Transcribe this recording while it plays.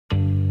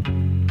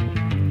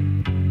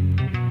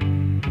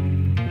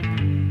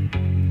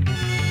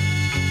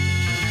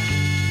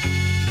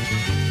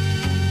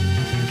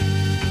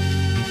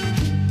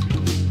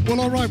Well,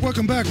 all right,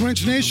 welcome back,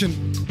 Wrench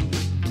Nation.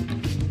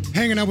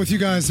 Hanging out with you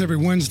guys every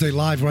Wednesday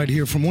live right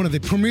here from one of the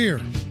premier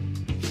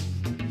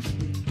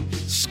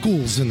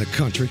schools in the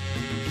country.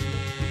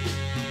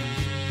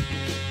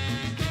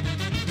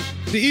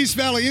 The East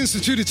Valley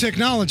Institute of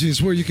Technology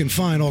is where you can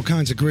find all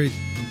kinds of great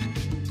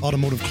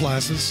automotive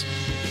classes,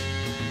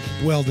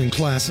 welding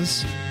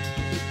classes,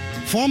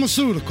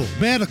 pharmaceutical,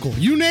 medical,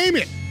 you name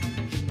it.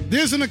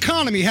 There's an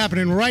economy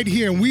happening right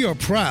here, and we are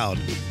proud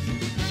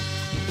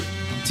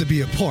to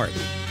be a part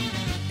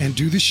and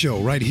do the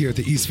show right here at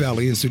the East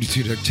Valley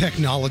Institute of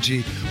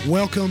Technology.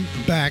 Welcome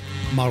back,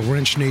 my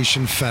Wrench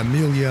Nation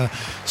familia.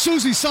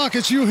 Susie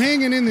Sockets, you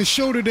hanging in the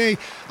show today.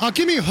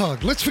 Give me a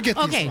hug. Let's forget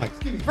these lights.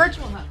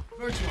 Virtual hug.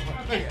 Virtual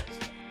hug. Okay.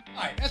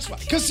 All right, that's right.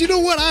 Because you know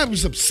what? I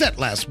was upset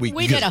last week.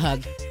 We did a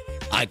hug.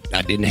 I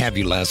didn't have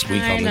you last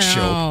week on the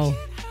show.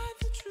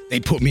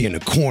 They put me in a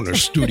corner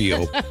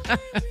studio.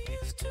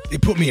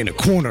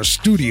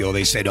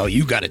 They said, oh,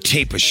 you got to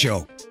tape a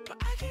show.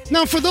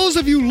 Now, for those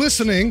of you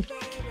listening,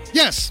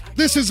 yes,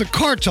 this is a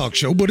car talk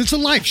show, but it's a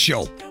life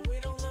show.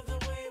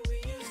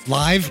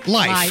 Live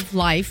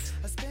life.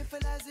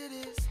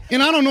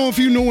 And I don't know if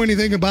you know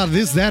anything about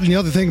this, that, and the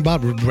other thing about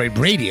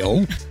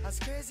radio.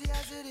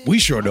 We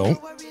sure don't.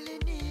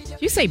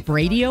 Did you say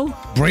bradio?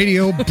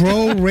 Bradio,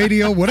 bro,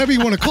 radio, whatever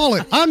you want to call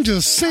it. I'm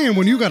just saying,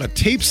 when you got to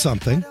tape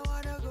something.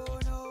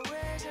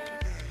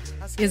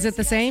 Is it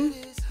the same?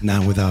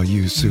 Not without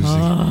you, Susie.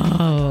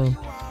 Oh.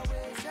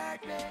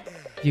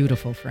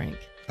 Beautiful, Frank.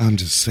 I'm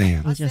just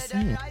saying.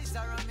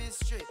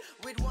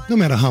 No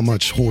matter how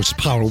much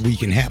horsepower we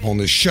can have on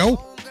this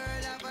show,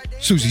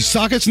 Susie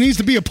Sockets needs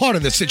to be a part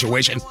of this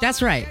situation.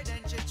 That's right.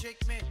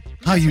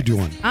 How you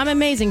doing? I'm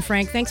amazing,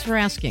 Frank. Thanks for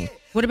asking.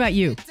 What about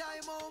you?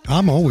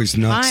 I'm always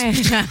nuts.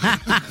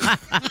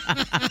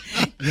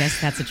 Yes,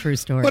 that's a true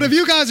story. But if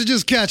you guys are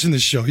just catching the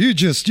show, you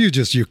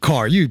your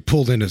car, you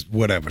pulled into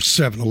whatever,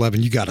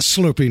 7-Eleven, you got a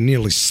Slurpee,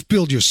 nearly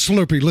spilled your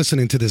Slurpee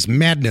listening to this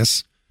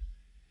madness.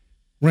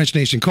 Wrench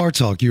Nation Car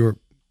Talk,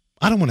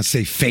 I don't want to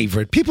say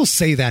favorite. People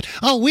say that.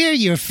 Oh, we're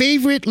your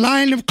favorite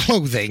line of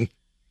clothing.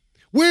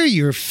 We're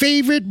your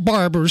favorite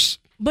barbers.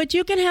 But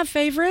you can have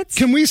favorites.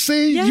 Can we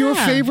say your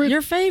favorite?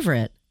 Your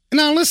favorite.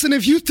 Now, listen,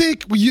 if you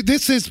think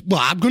this is,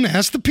 I'm going to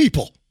ask the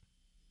people.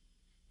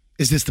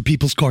 Is this the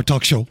People's Car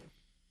Talk Show?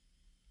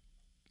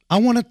 I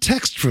want a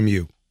text from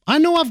you. I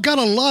know I've got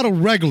a lot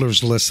of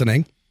regulars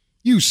listening.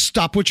 You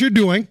stop what you're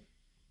doing.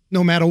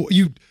 No matter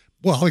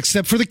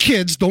except for the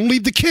kids. Don't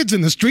leave the kids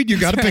in the street. You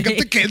got to pick up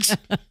the kids.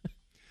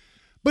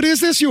 But is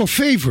this your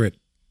favorite?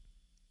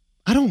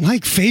 I don't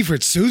like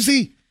favorites,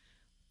 Susie.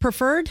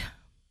 Preferred?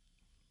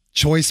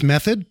 Choice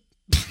method?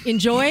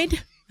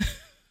 Enjoyed?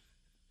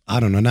 I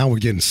don't know. Now we're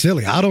getting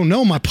silly. I don't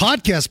know. My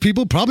podcast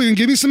people probably going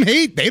to give me some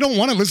hate. They don't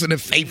want to listen to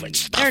favorite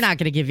stuff. They're not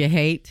going to give you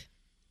hate.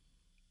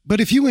 But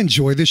if you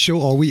enjoy this show,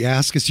 all we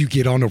ask is you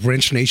get on to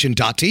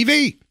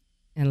wrenchnation.tv.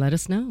 And let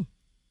us know.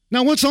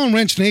 Now, what's on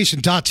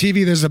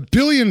wrenchnation.tv? There's a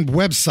billion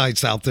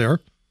websites out there.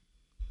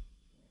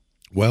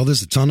 Well,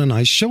 there's a ton of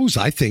nice shows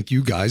I think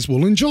you guys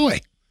will enjoy.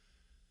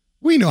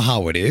 We know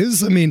how it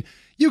is. I mean,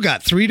 you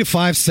got 3 to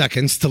 5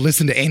 seconds to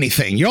listen to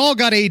anything. You all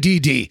got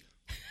ADD.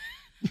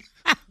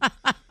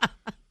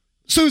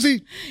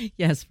 Susie?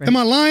 Yes, Frank. Am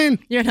I lying?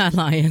 You're not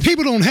lying.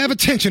 People don't have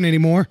attention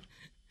anymore.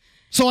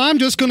 So I'm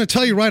just going to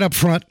tell you right up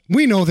front.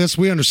 We know this.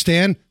 We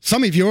understand.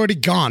 Some of you are already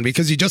gone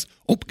because you just,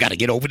 got to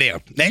get over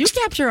there. Next.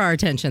 You capture our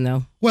attention,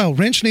 though. Well,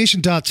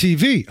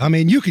 wrenchnation.tv. I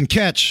mean, you can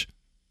catch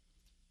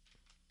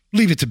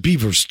Leave It to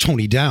Beaver's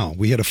Tony Dow.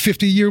 We had a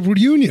 50-year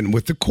reunion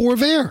with the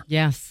Corvair.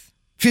 Yes.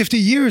 50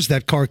 years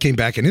that car came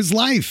back in his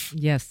life.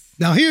 Yes.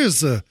 Now,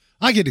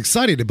 I get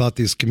excited about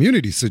this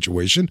community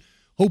situation.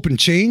 Hope and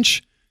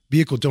Change.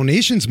 Vehicle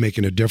donations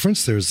making a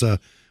difference. There's a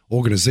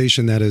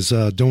organization that has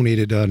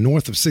donated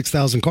north of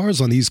 6,000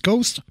 cars on the East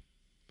Coast.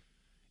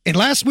 And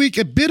last week,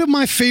 a bit of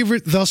my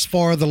favorite thus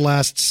far the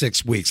last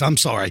 6 weeks. I'm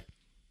sorry.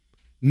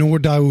 Noor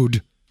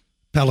Daoud,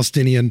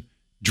 Palestinian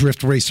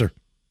drift racer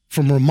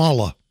from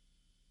Ramallah.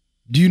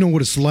 Do you know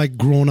what it's like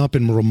growing up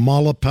in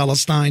Ramallah,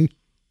 Palestine?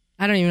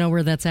 I don't even know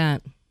where that's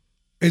at.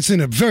 It's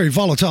in a very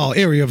volatile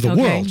area of the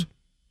world.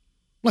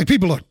 Like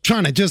people are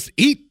trying to just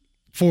eat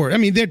for it. I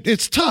mean,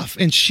 it's tough.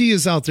 And she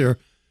is out there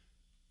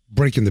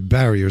breaking the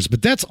barriers.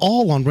 But that's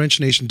all on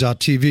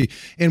wrenchnation.tv.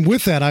 And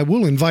with that, I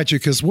will invite you,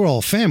 because we're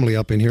all family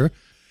up in here,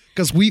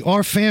 because we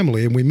are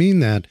family, and we mean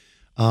that.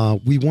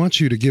 We want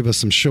you to give us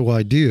some show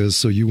ideas.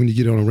 So when you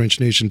get on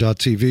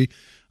wrenchnation.tv,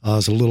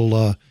 there's a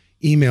little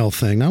email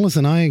thing. Now,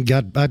 listen, I'm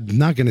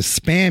not going to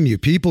spam you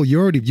people.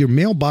 Your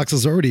mailbox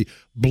is already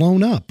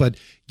blown up. But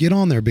get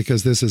on there,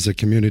 because this is a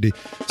community.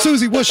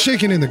 Susie, what's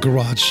shaking in the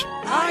garage?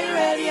 Are you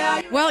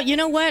ready? Well, you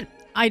know what?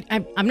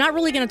 I'm not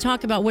really going to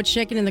talk about what's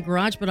shaking in the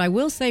garage, but I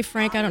will say,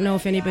 Frank, I don't know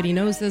if anybody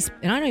knows this,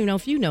 and I don't even know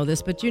if you know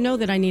this, but you know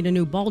that I need a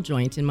new ball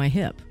joint in my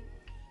hip.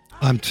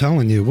 I'm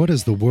telling you, what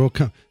is the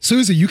world?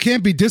 Susie, you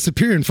can't be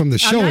disappearing from the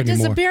show anymore. I'm not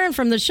disappearing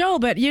from the show,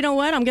 but you know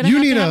what? I'm going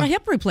to have a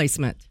hip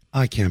replacement.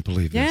 I can't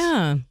believe this.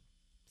 Yeah.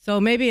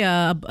 So maybe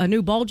a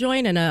new ball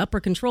joint and an upper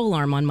control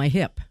arm on my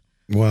hip.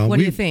 Well, what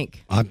do you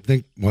think? I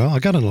think, I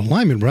got an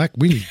alignment rack.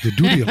 We need to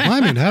do the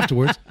alignment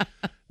afterwards.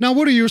 Now,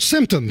 what are your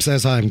symptoms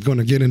as I'm going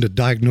to get into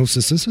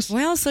diagnosis?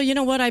 Well, so you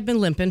know what? I've been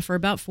limping for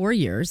about 4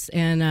 years,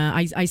 and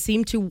I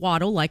seem to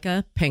waddle like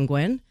a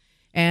penguin,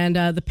 and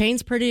the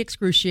pain's pretty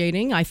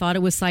excruciating. I thought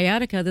it was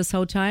sciatica this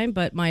whole time,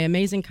 but my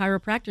amazing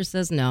chiropractor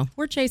says, no,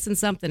 we're chasing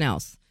something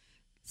else.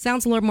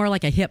 Sounds a little more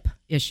like a hip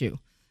issue.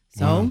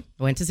 So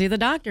I went to see the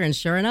doctor, and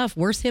sure enough,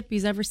 worst hip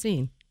he's ever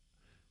seen.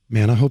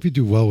 Man, I hope you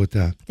do well with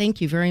that.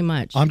 Thank you very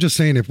much. I'm just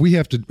saying, if we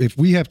have to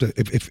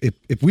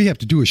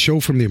do a show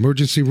from the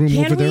emergency room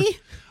over there,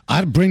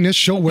 I'd bring this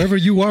show wherever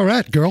you are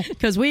at, girl.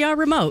 Because we are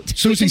remote.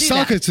 Susie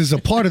Sockets is a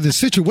part of the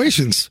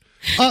situations.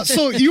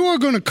 So you are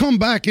going to come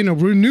back in a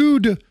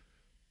renewed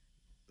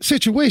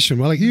situation.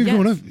 Well, like you're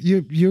going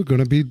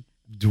to be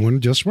doing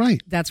just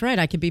right. That's right.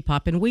 I could be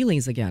popping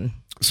wheelies again.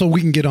 So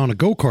we can get on a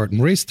go-kart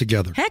and race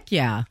together. Heck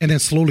yeah. And then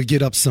slowly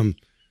get up some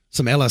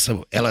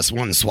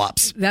LS1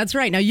 swaps. That's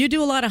right. Now, you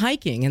do a lot of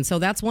hiking, and so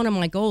that's one of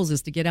my goals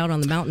is to get out on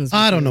the mountains.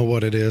 I don't know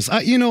what it is.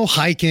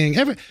 Hiking.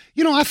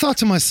 I thought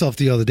to myself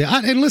the other day,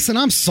 and listen,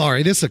 I'm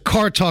sorry, this is a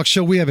car talk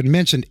show. We haven't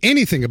mentioned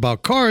anything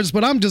about cars,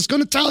 but I'm just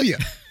going to tell you.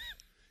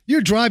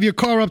 You drive your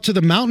car up to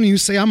the mountain, you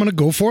say, I'm going to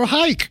go for a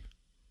hike.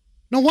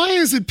 Now, why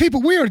is it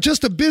people, we are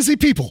just a busy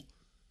people.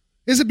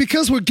 Is it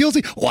because we're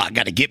guilty? I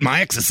got to get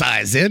my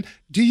exercise in.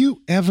 Do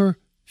you ever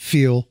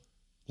feel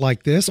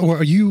like this, or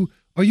are you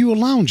a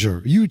lounger?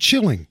 Are you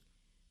chilling?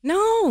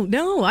 No.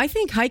 I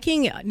think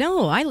hiking.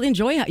 No, I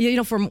enjoy.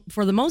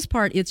 For the most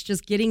part, it's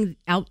just getting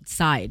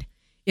outside.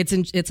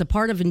 It's a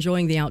part of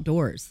enjoying the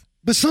outdoors.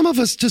 But some of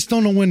us just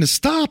don't know when to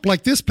stop.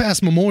 Like this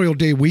past Memorial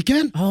Day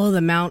weekend. Oh,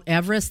 the Mount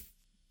Everest.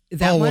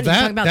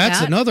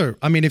 That's another.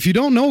 I mean, if you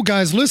don't know,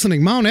 guys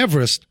listening, Mount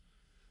Everest.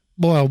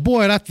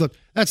 Boy,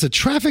 that's a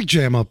traffic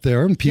jam up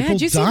there, and people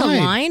did you see the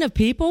line of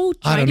people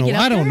trying to get up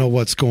there? I don't know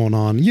what's going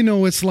on.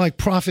 It's like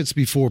profits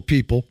before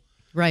people.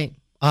 Right.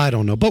 I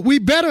don't know. But we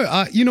better,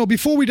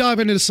 before we dive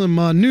into some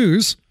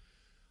news,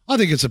 I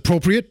think it's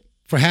appropriate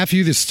for half of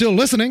you that's still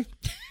listening.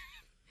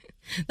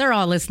 They're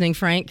all listening,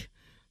 Frank.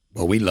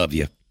 Well, we love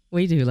you.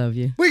 We do love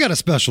you. We got a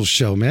special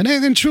show, man.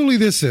 And truly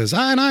this is.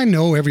 And I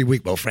know every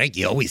week, well, Frank,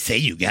 you always say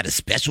you got a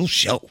special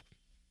show.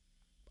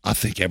 I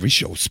think every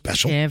show is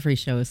special. Every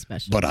show is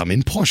special. But I'm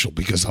impartial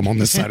because I'm on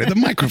the side of the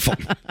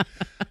microphone.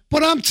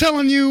 But I'm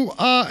telling you,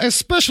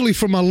 especially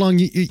for my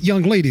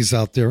young ladies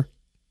out there,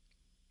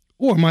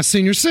 or my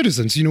senior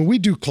citizens, we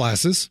do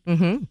classes.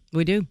 Mm-hmm.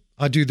 We do.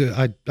 I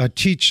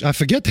teach, I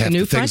forget half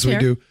the things we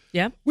do.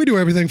 Yeah. We do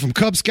everything from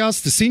Cub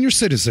Scouts to senior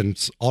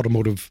citizens,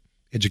 automotive,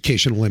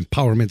 educational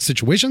empowerment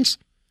situations.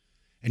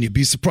 And you'd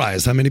be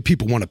surprised how many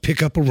people want to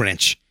pick up a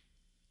wrench.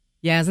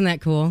 Yeah, isn't that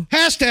cool?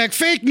 Hashtag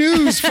fake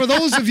news for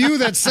those of you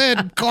that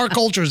said car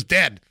culture's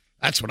dead.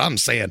 That's what I'm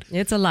saying.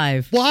 It's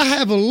alive. Well, I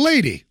have a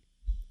lady,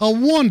 a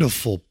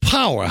wonderful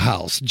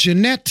powerhouse,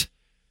 Jeanette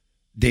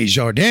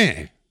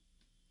Desjardins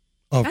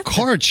of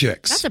Car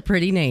Chicks. That's a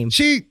pretty name.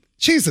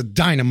 She's a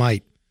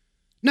dynamite.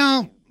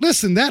 Now,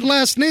 listen, that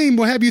last name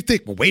will have you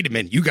think, well, wait a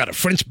minute, you got a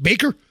French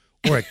baker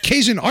or a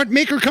Cajun art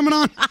maker coming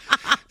on?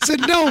 I said,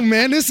 no,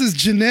 man, this is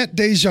Jeanette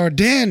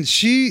Desjardins.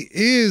 She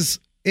is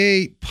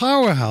a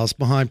powerhouse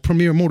behind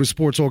Premier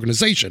Motorsports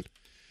Organization.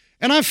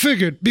 And I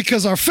figured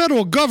because our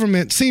federal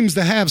government seems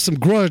to have some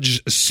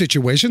grudge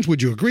situations,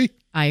 would you agree?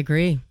 I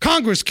agree.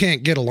 Congress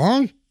can't get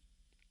along.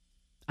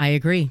 I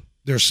agree.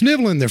 They're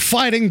sniveling, they're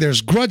fighting,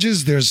 there's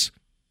grudges,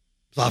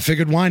 so I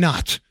figured, why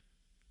not?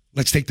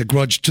 Let's take the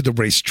grudge to the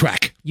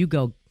racetrack. You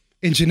go.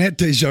 And Jeanette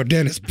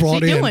Desjardins is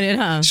brought in. She's doing it,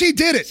 huh? She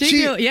did it.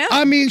 Yeah.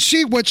 I mean,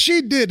 what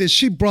she did is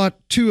she brought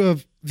two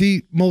of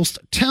the most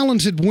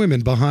talented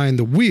women behind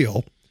the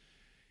wheel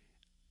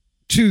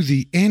to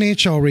the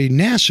NHRA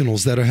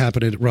Nationals that are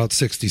happening at Route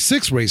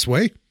 66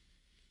 Raceway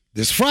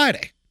this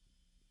Friday.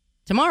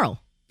 Tomorrow.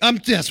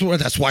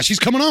 That's why she's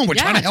coming on. We're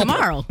trying to help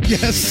tomorrow. Her.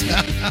 Yes.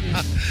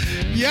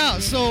 Yeah,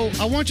 so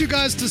I want you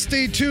guys to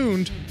stay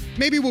tuned.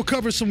 Maybe we'll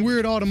cover some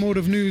weird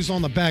automotive news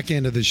on the back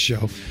end of this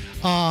show.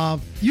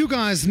 You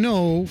guys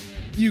know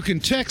you can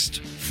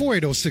text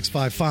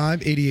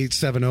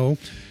 480-655-8870.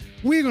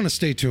 We're going to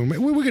stay tuned.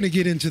 We're going to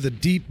get into the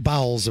deep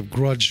bowels of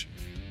grudge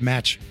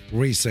match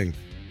racing.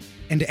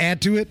 And to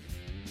add to it,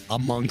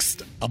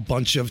 amongst a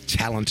bunch of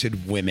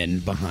talented women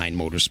behind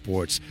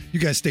motorsports. You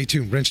guys stay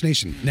tuned. Wrench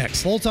Nation,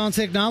 next. Bolt-On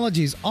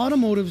Technologies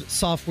Automotive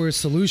Software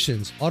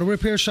Solutions. Auto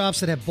repair shops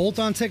that have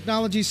Bolt-On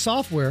Technologies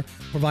software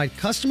provide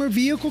customer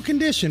vehicle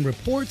condition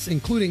reports,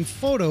 including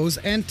photos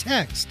and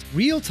text,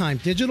 real-time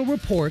digital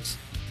reports,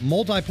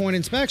 multi-point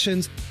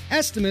inspections,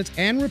 estimates,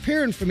 and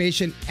repair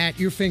information at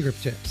your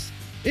fingertips.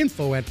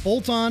 Info at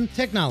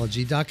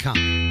boltontechnology.com.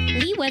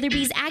 Lee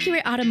Weatherby's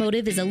Accurate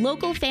Automotive is a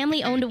local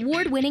family-owned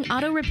award-winning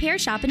auto repair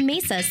shop in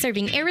Mesa,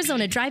 serving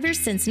Arizona drivers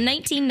since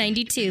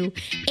 1992.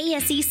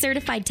 ASE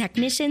certified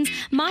technicians,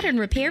 modern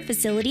repair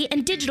facility,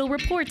 and digital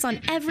reports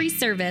on every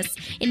service.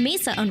 In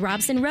Mesa on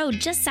Robson Road,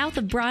 just south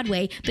of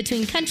Broadway,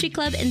 between Country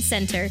Club and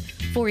Center.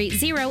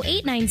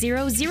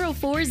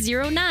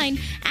 480-890-0409,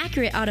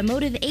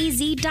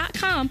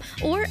 AccurateAutomotiveAZ.com,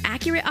 or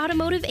Accurate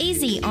Automotive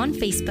AZ on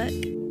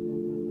Facebook.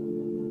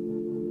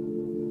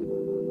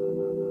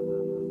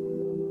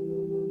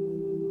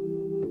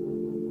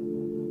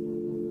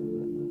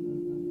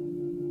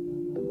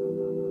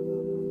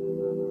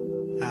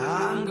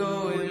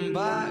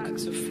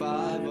 to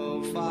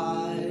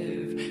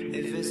 5:05.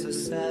 If it's a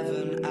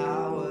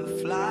 7-hour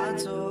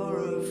flight or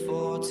a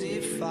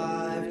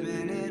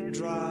 45-minute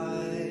drive,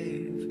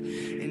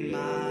 in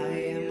my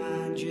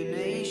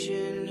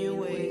imagination you're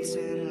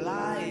waiting,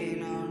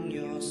 lying on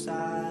your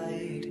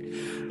side,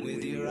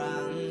 with your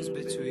hands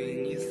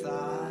between your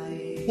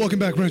thighs. Welcome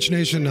back, Wrench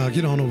Nation.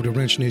 Get on over to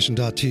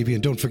wrenchnation.tv,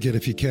 and don't forget,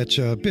 if you catch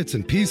bits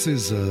and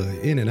pieces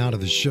in and out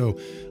of the show,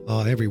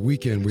 every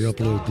weekend we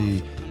upload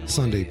the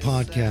Sunday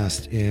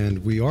podcast,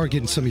 and we are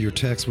getting some of your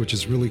texts, which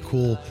is really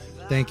cool.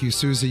 Thank you,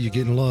 Susie. You're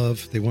getting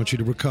love. They want you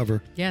to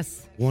recover.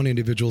 Yes. One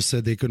individual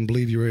said they couldn't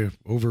believe you were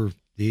over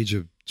the age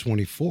of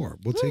 24.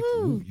 We'll take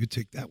you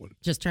take that one.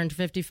 Just turned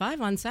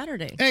 55 on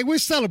Saturday. Hey, we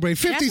celebrate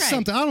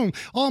 50-something. Right.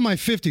 All my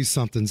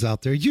 50-somethings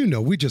out there,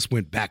 we just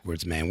went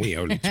backwards, man. We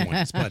early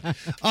 20s. But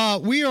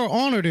we are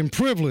honored and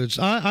privileged.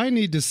 I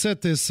need to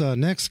set this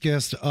next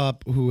guest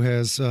up, who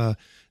has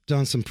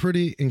done some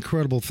pretty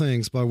incredible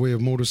things by way of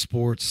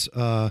motorsports.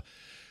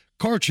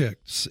 Car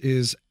Chicks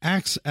is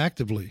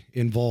actively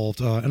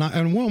involved. And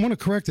I want to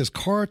correct this.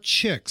 Car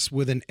Chicks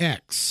with an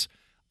X.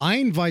 I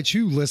invite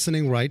you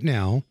listening right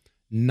now,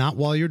 not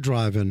while you're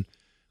driving,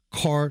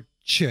 Car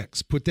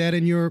Chicks. Put that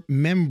in your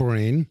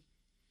membrane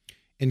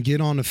and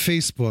get on to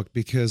Facebook,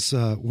 because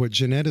what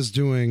Jeanette is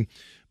doing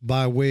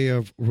by way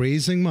of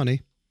raising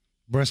money,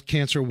 breast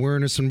cancer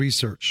awareness and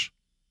research,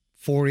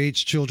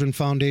 4-H Children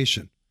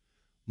Foundation,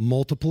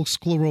 multiple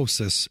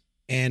sclerosis,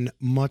 and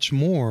much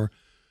more,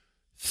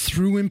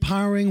 through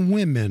empowering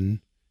women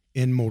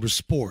in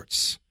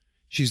motorsports.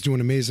 She's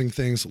doing amazing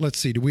things. Let's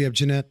see. Do we have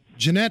Jeanette?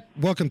 Jeanette,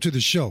 welcome to the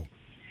show.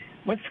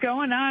 What's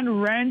going on,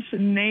 Wrench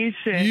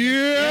Nation?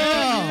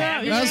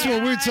 Yeah, that's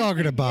what we're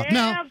talking about.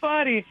 Yeah,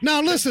 buddy.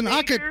 Now listen,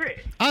 I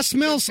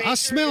smell stuff. I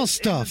smell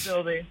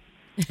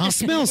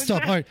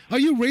stuff. All right. Are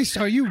you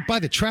by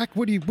the track?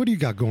 What do you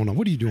got going on?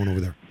 What are you doing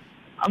over there?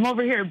 I'm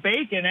over here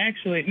baking,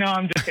 actually. No,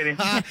 I'm just kidding.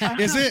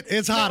 Is it?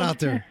 It's hot out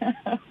there.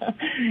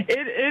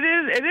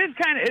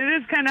 It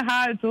is kind of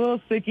hot. It's a little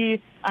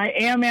sticky. I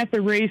am at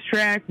the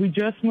racetrack. We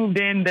just moved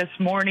in this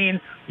morning.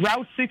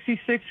 Route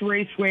 66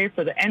 Raceway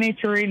for the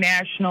NHRA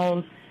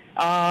Nationals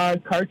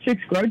Car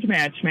Chicks Grudge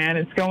Match, man.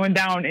 It's going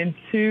down in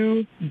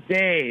 2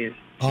 days.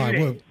 All right.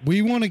 Well,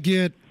 we want to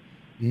get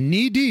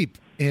knee deep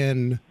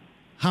in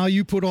how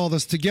you put all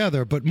this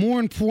together, but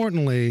more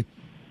importantly,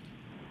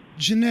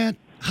 Jeanette,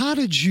 how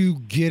did you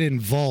get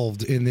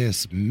involved in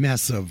this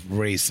mess of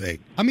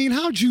racing? I mean,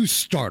 how'd you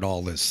start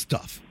all this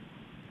stuff?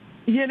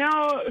 You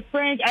know,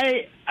 Frank,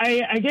 I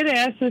get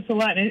asked this a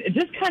lot, and it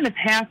just kind of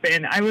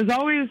happened. I was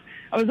always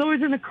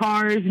in the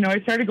cars. You know, I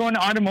started going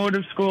to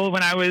automotive school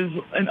when I was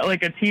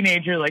like a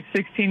teenager, like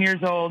 16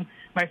 years old.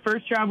 My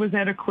first job was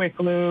at a Quick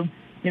Lube.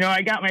 You know,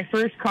 I got my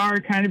first car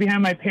kind of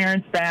behind my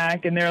parents'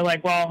 back, and they're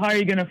like, well, how are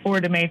you going to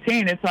afford to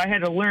maintain it? So I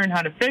had to learn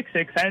how to fix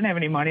it because I didn't have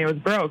any money. I was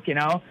broke, you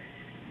know.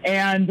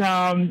 And,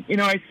 you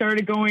know, I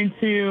started going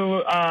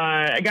to,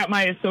 I got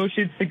my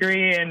associate's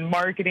degree in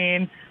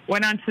marketing,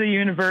 went on to the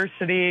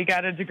university,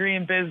 got a degree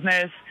in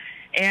business.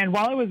 And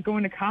while I was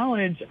going to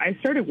college, I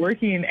started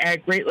working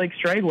at Great Lakes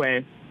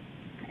Dragway.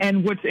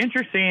 And what's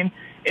interesting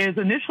is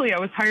initially I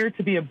was hired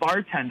to be a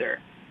bartender.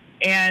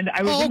 And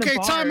I was in the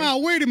bar. Time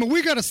out. Wait a minute.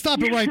 We got to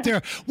stop it right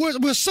there.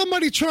 Was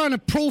somebody trying to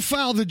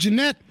profile the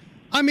Jeanette?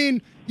 I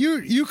mean,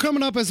 you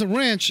coming up as a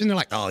wrench, and they're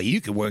like, oh,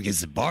 you could work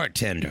as a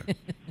bartender.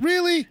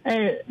 Really?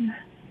 Hey,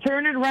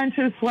 turning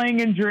wrenches,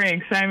 slinging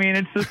drinks. I mean,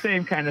 it's the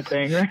same kind of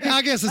thing, right?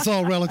 I guess it's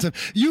all relative.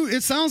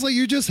 It sounds like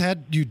you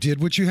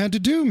did what you had to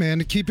do, man,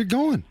 to keep it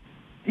going.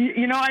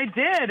 You know, I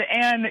did.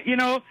 And, you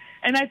know,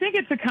 and I think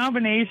it's a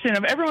combination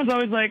of, everyone's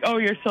always like, oh,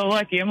 you're so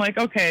lucky. I'm like,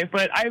 okay,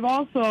 but I've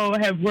also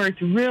have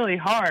worked really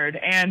hard.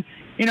 And,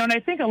 you know, and I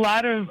think a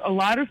lot of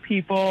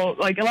people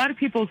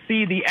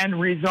see the end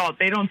result.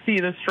 They don't see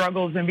the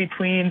struggles in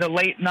between, the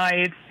late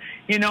nights.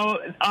 You know,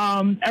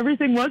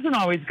 everything wasn't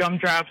always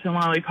gumdrops and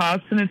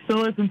lollipops, and it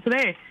still isn't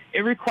today.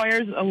 It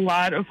requires a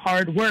lot of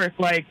hard work.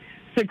 Like,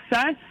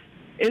 success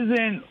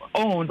isn't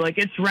owned, like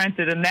it's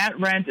rented, and that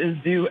rent is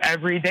due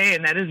every day,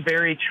 and that is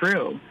very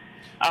true.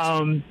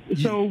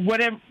 So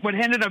what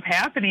ended up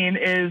happening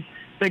is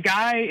the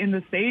guy in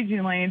the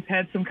staging lanes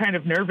had some kind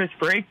of nervous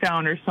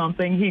breakdown or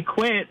something. He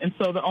quit, and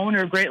so the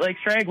owner of Great Lakes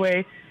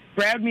Dragway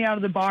grabbed me out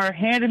of the bar,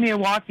 handed me a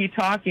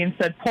walkie-talkie, and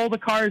said, pull the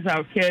cars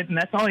out, kid, and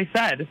that's all he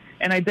said.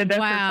 And I did that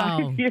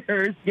for 5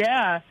 years.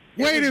 Yeah.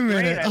 Wait a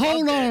minute.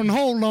 Hold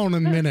on a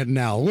minute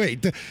now.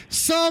 Wait.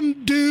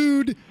 Some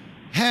dude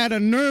had a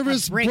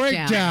nervous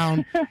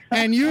breakdown,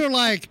 and you're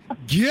like,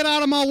 get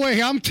out of my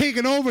way. I'm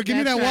taking over. Give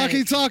me that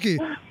walkie-talkie.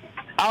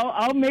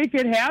 I'll make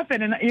it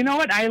happen. And you know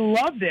what? I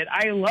loved it.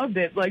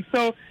 Like,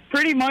 so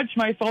pretty much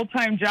my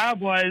full-time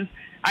job was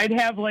I'd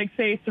have, like,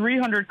 say,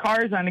 300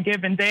 cars on a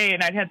given day,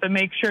 and I'd have to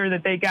make sure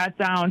that they got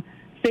down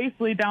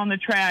safely down the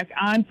track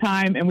on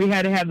time, and we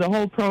had to have the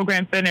whole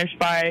program finished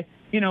by,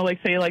 you know, like,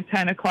 say, like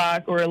 10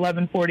 o'clock or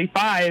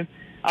 11:45.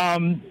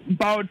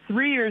 About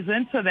 3 years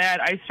into that,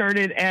 I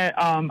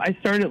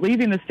started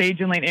leaving the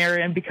staging lane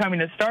area and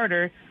becoming a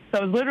starter. So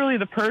I was literally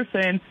the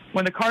person,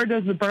 when the car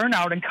does the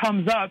burnout and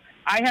comes up,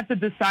 I have to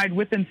decide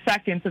within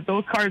seconds if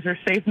those cars are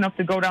safe enough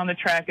to go down the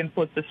track and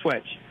flip the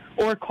switch,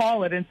 or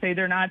call it and say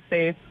they're not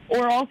safe,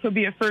 or also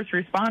be a first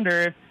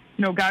responder if,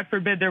 God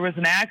forbid there was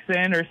an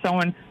accident or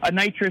a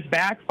nitrous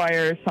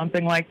backfire or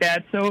something like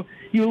that. So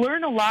you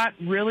learn a lot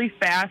really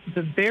fast. It's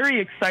a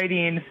very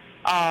exciting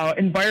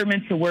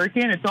environment to work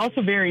in. It's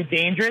also very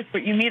dangerous,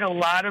 but you meet a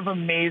lot of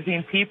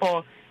amazing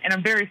people. And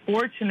I'm very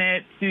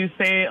fortunate to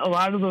say a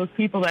lot of those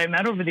people that I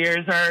met over the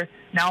years are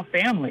now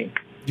family.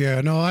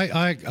 Yeah, no,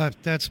 I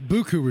that's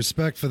buku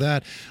respect for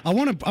that. I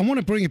want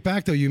to bring it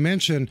back though. You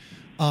mentioned,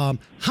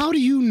 how do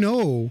you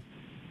know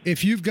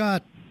if you've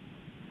got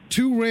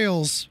two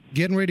rails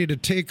getting ready to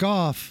take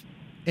off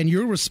and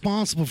you're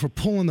responsible for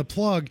pulling the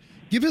plug?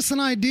 Give us an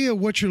idea of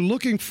what you're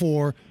looking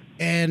for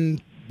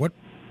and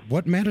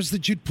what matters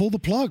that you'd pull the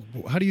plug.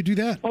 How do you do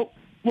that?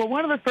 Well,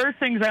 one of the first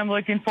things I'm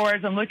looking for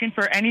is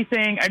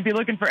I'd be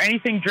looking for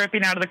anything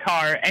dripping out of the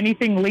car,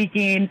 anything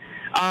leaking,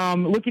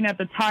 looking at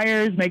the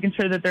tires, making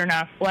sure that they're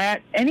not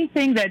flat,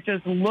 anything that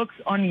just looks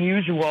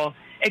unusual,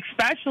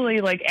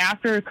 especially like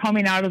after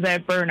coming out of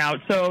that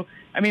burnout. So,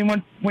 I mean,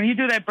 when you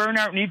do that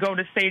burnout and you go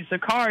to stage the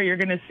car, you're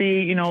going to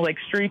see, like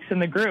streaks in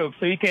the groove.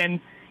 So you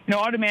can,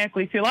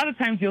 automatically see, a lot of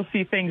times you'll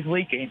see things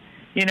leaking,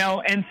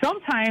 and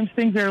sometimes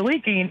things that are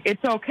leaking,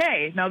 it's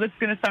okay. Now, this is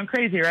going to sound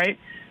crazy, right?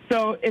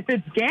 So if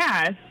it's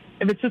gas,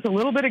 if it's just a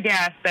little bit of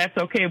gas, that's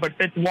okay. But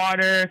if it's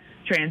water,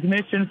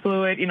 transmission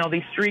fluid,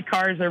 these street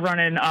cars are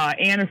running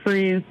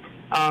antifreeze.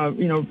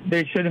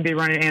 They shouldn't be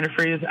running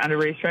antifreeze on a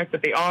racetrack,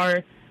 but they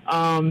are.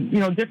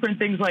 Different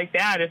things like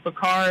that. If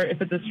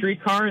it's a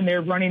street car and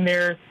they're running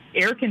their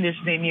air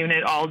conditioning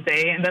unit all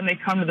day and then they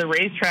come to the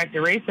racetrack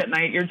to race at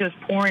night, you're just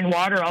pouring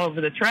water all over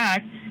the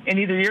track, and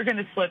either you're going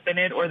to slip in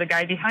it or the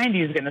guy behind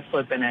you is going to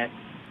slip in it.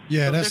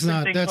 Yeah,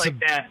 so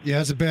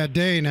that's a bad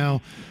day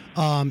now.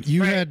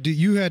 You had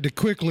to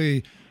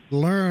quickly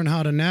learn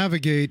how to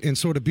navigate and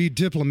sort of be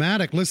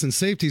diplomatic. Listen,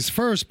 safety's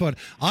first, but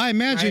I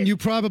imagine you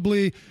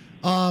probably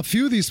a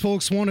few of these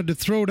folks wanted to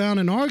throw down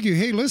and argue.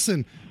 Hey,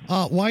 listen,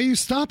 why are you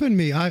stopping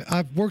me?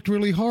 I've worked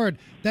really hard.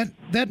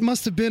 That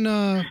must have been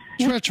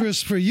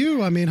treacherous for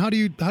you. I mean, how do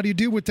you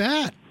deal with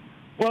that?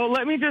 Well,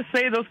 let me just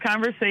say those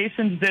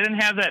conversations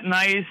didn't have that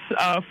nice,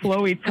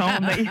 flowy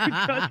tone that you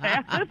just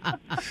had.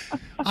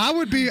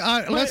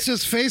 Let's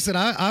just face it,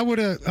 I would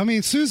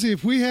have, Susie,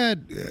 if we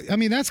had,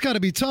 that's got to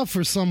be tough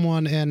for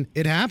someone, and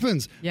it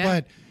happens. Yeah.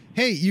 But,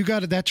 hey,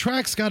 that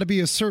track's got to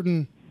be a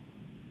certain,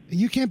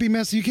 you can't be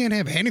messy, you can't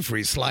have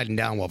antifreeze sliding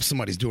down while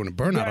somebody's doing a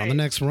burnout on the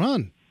next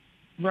run.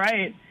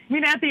 Right.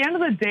 At the end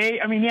of the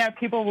day,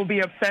 people will be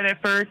upset at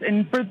first,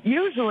 and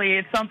usually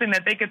it's something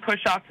that they could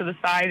push off to the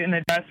side and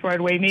address right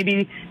away.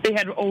 Maybe they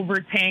had over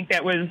tank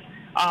that was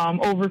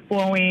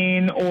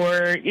overflowing,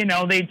 or,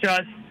 they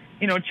just,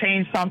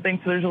 changed something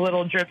so there's a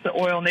little drips of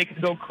oil and they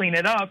could go clean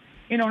it up.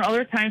 And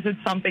other times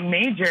it's something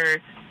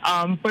major.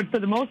 But for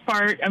the most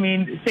part,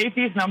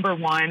 safety is number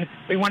one.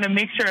 We want to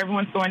make sure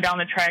everyone's going down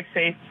the track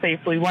safely.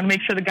 We want to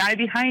make sure the guy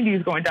behind you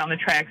is going down the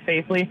track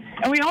safely.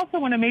 And we also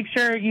want to make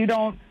sure you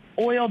don't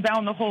oil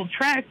down the whole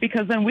track,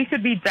 because then we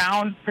could be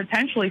down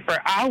potentially for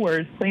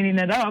hours cleaning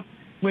it up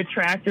with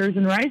tractors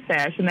and rice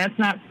ash, and that's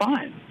not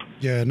fun.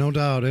 Yeah, no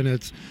doubt. And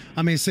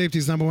safety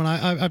is number one.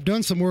 I've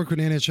done some work with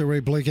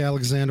NHRA, Blake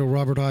Alexander,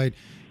 Robert Height,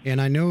 and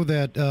I know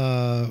that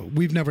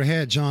we've never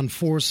had John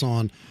Force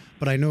on,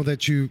 but I know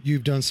that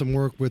you've done some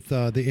work with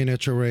the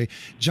NHRA.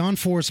 John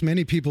Force,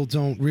 many people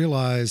don't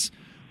realize,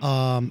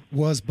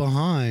 was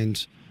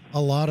behind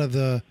a lot of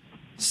the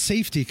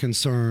safety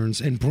concerns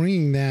and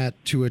bringing that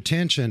to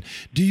attention.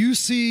 Do you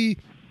see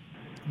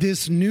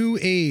this new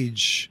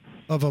age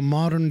of a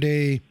modern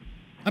day?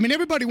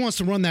 Everybody wants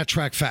to run that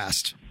track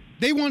fast.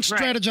 They want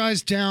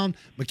strategized down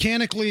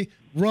mechanically,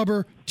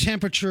 rubber,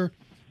 temperature,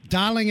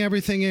 dialing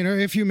everything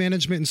in, FU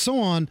management, and so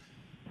on.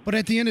 But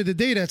at the end of the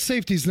day, that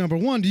safety is number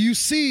one. Do you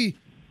see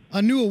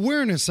a new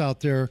awareness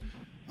out there?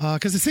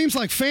 Because it seems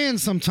like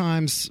fans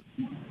sometimes,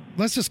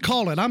 let's just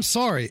call it, I'm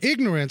sorry,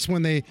 ignorance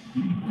when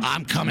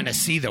I'm coming to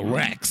see the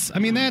wrecks.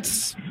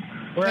 That's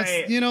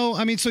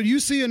right. So you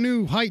see a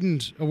new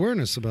heightened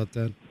awareness about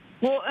that.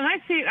 Well, and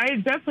I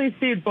definitely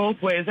see it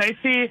both ways.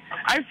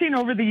 I've seen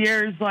over the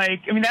years,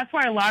 that's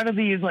why a lot of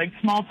these,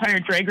 small tire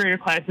drag grader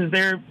classes,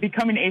 they're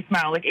becoming 8th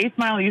mile. 8th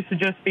mile used to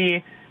just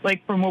be,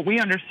 from what we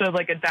understood,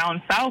 a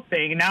down south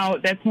thing. Now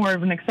that's more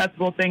of an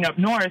acceptable thing up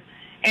north.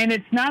 And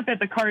it's not that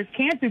the cars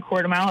can't do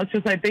quarter mile. It's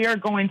just that they are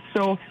going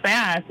so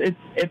fast.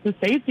 It's a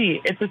safety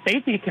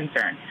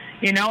concern,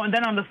 And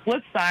then on the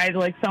flip side,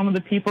 some of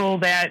the people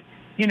that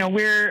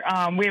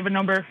we have a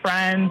number of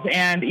friends,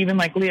 and even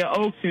like Leah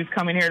Oaks, who's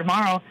coming here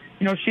tomorrow,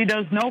 she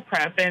does no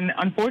prep, and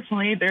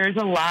unfortunately there's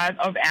a lot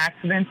of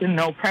accidents in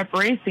no prep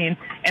racing,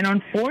 and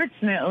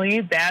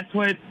unfortunately that's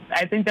what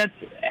I think that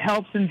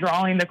helps in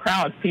drawing the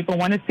crowds. People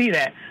want to see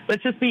that.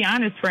 Let's just be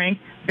honest, Frank.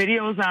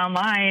 Videos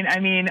online, I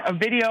mean, a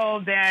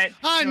video that...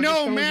 I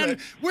know, man.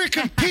 We're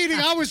competing.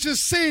 I was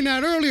just saying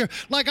that earlier.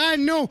 Like, I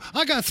know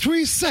I got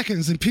 3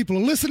 seconds and people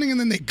are listening and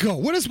then they go.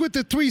 What is with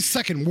the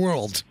 3-second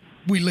world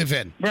we live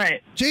in?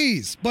 Right.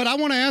 Jeez. But I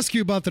want to ask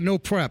you about the no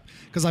prep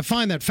because I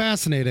find that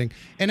fascinating.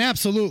 And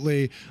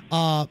absolutely,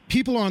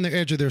 people are on the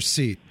edge of their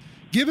seat.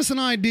 Give us an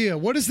idea.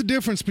 What is the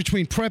difference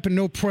between prep and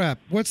no prep?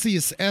 What's the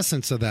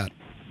essence of that?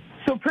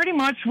 So pretty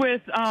much with,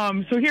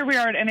 so here we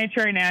are at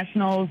NHRA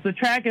Nationals. The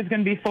track is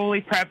going to be fully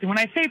prepped. And when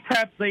I say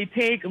prepped, they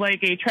take like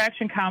a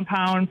traction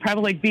compound,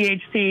 probably like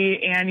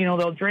BHT, and,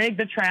 they'll drag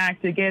the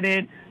track to get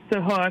it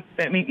to hook,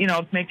 that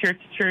make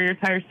sure your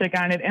tires stick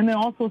on it, and then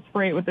also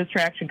spray it with this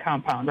traction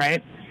compound,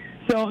 right?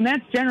 So and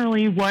that's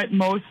generally what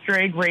most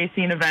drag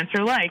racing events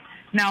are like.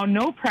 Now,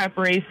 no prep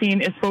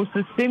racing is supposed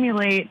to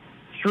stimulate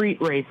street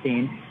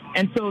racing.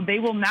 And so they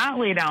will not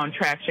lay down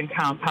traction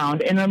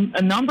compound. And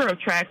a number of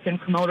traction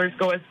promoters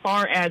go as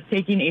far as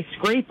taking a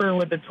scraper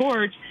with a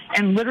torch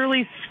and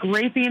literally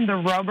scraping the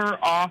rubber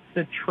off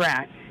the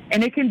track.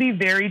 And it can be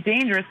very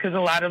dangerous because a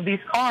lot of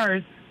these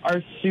cars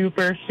are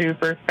super,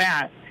 super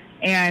fast.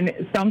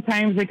 And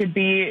sometimes it could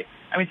be,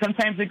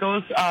 sometimes it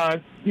goes,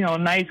 a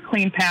nice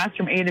clean pass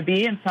from A to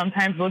B, and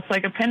sometimes it looks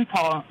like a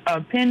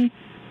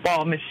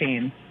pinball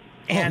machine.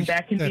 And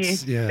that's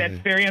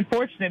very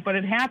unfortunate, but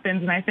it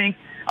happens. And I think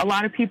a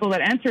lot of people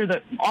that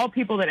all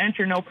people that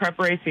enter no prep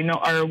racing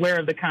are aware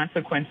of the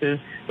consequences,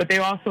 but they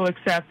also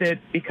accept it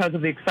because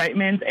of the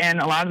excitement. And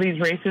a lot of these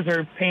races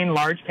are paying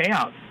large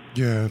payouts.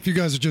 Yeah, if you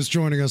guys are just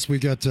joining us, we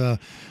got the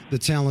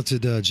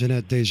talented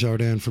Jeanette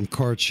Desjardins from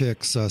Car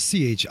Chicks,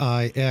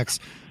 CHIX.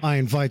 I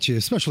invite you,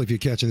 especially if you're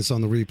catching this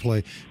on the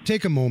replay,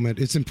 take a moment.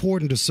 It's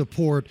important to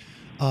support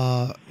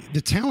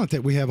the talent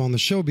that we have on the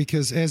show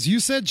because, as you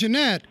said,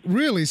 Jeanette,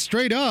 really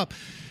straight up,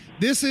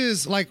 this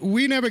is like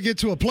we never get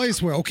to a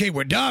place where, okay,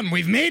 we're done.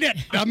 We've made it.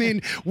 I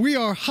mean, we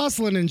are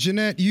hustling. And,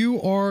 Jeanette,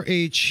 you are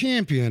a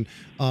champion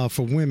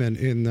for women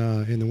in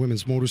the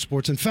women's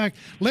motorsports. In fact,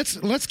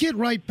 let's get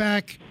right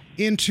back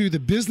into the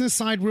business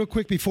side real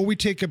quick before we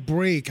take a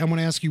break. I want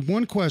to ask you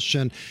one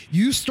question.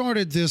 You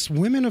started this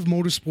Women of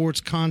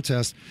Motorsports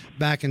contest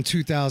back in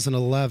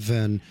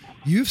 2011.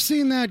 You've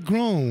seen that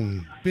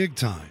grown big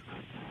time.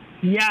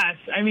 Yes.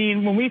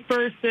 When we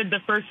first did the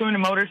first Women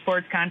in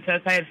Motorsports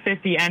contest, I had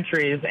 50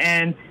 entries,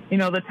 and,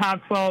 the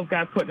top 12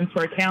 got put into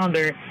our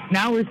calendar.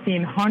 Now we're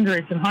seeing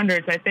hundreds and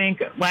hundreds. I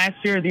think last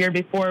year, the year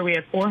before, we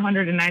had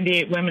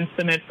 498 women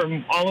submit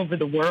from all over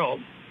the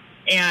world.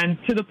 And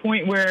to the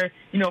point where,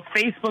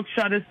 Facebook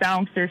shut us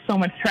down because there's so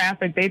much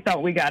traffic. They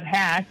thought we got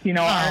hacked. Come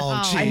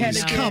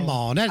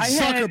on. That's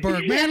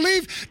Zuckerberg, man.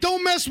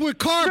 Don't mess with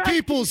car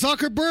people,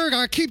 Zuckerberg.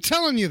 I keep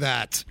telling you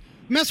that.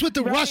 Mess with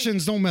the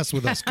Russians. Don't mess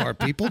with us, car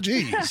people.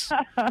 Jeez.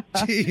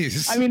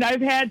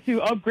 I've had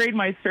to upgrade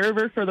my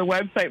server for the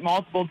website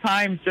multiple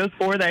times just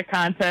for that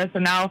contest.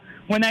 And now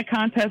when that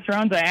contest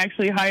runs, I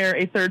actually hire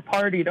a third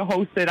party to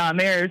host it on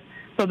theirs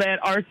so that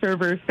our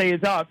server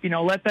stays up.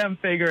 Let them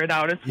figure it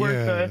out. It's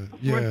worth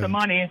the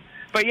money.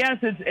 But yes,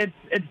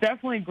 it's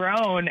definitely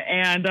grown,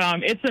 and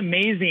it's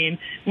amazing.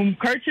 When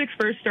Car Chicks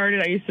first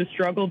started, I used to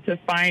struggle to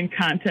find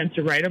content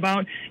to write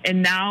about,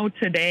 and now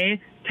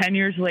today, 10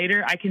 years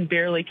later, I can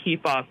barely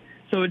keep up.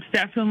 So it's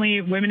definitely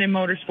Women in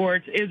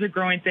Motorsports is a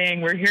growing thing.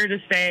 We're here to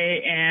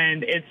stay,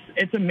 and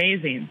it's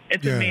amazing.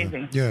 It's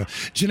amazing. Yeah.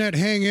 Jeanette,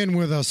 hang in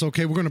with us,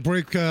 okay? We're going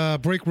to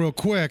break real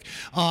quick.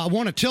 I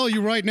want to tell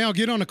you right now,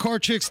 get on to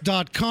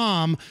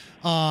carchicks.com,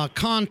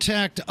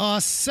 contact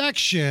us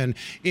section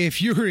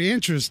if you're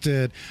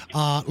interested.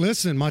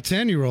 Listen, my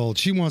 10-year-old,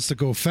 she wants to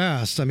go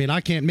fast.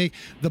 I can't make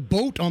the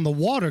boat on the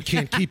water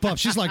can't keep up.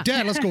 She's like,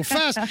 Dad, let's go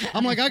fast.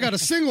 I'm like, I got a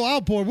single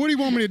outboard. What do you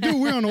want me to do?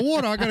 We're on the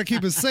water. I got to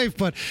keep it safe.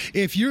 But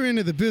if you're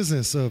into the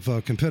business of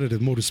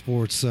competitive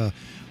motorsports,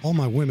 all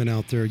my women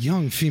out there,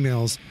 young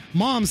females,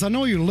 moms, I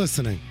know you're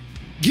listening.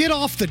 Get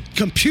off the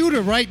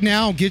computer right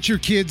now. Get your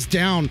kids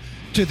down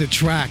to the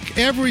track.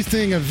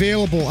 Everything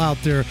available out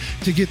there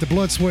to get the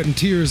blood, sweat, and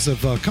tears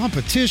of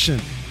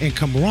competition and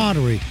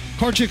camaraderie.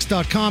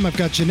 Carchicks.com. I've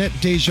got Jeanette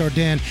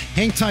Desjardins.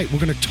 Hang tight. We're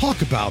going to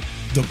talk about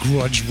the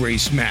grudge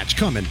race match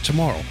coming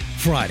tomorrow,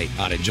 Friday,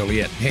 out in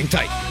Joliet. Hang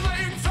tight.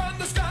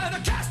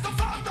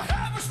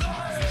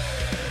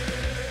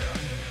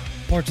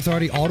 Parts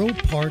Authority Auto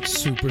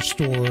Parts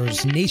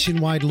Superstores,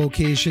 nationwide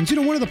locations.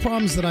 One of the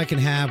problems that I can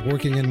have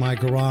working in my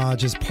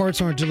garage is parts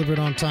aren't delivered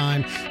on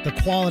time. The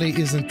quality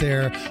isn't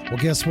there. Well,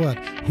 guess what?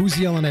 Who's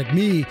yelling at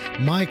me?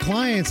 My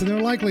clients, and they're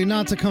likely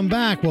not to come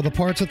back. Well, the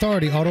Parts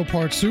Authority Auto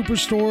Parts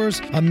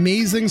Superstores,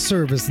 amazing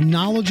service,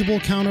 knowledgeable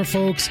counter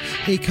folks,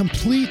 a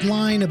complete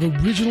line of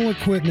original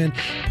equipment,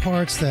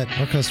 parts that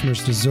our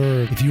customers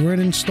deserve. If you're an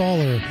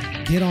installer,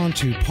 get on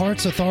to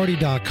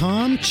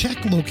partsauthority.com.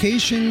 Check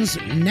locations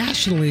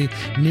nationally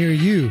near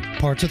you.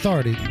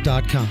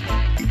 partsauthority.com.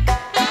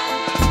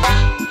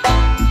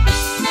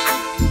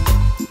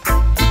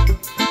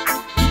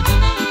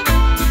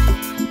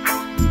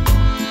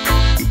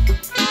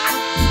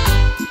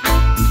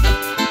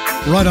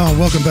 Right on.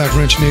 Welcome back,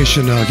 Wrench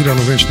Nation. Get on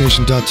to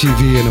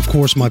wrenchnation.tv, and of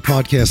course my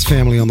podcast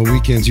family on the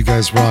weekends. You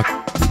guys rock.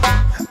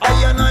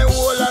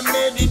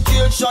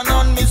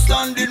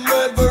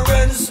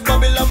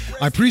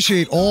 I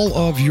appreciate all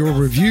of your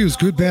reviews,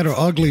 good, bad, or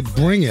ugly.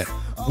 Bring it.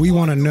 We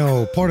want to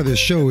know. Part of this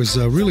show is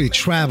really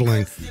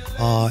traveling.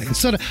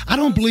 I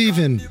don't believe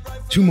in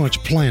too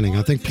much planning.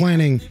 I think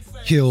planning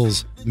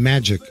kills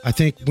magic. I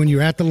think when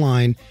you're at the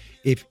line,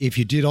 if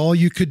you did all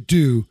you could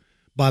do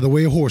by the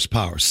way of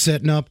horsepower,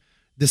 setting up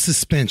the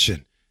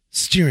suspension,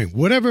 steering,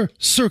 whatever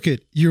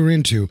circuit you're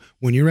into,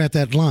 when you're at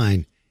that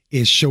line,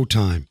 is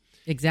showtime.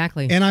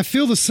 Exactly. And I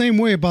feel the same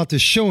way about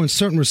this show in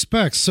certain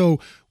respects. So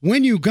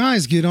when you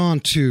guys get on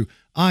to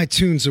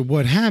iTunes or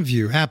what have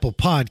you, Apple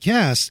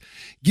Podcasts,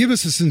 give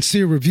us a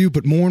sincere review.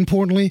 But more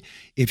importantly,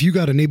 if you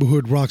got a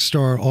neighborhood rock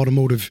star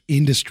automotive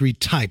industry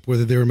type,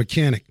 whether they're a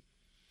mechanic,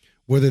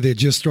 whether they're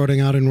just starting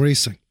out in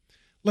racing,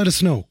 let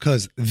us know,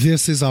 because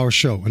this is our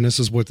show, and this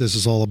is what this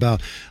is all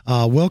about.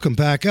 Welcome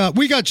back.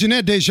 We got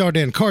Jeanette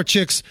Desjardins, Car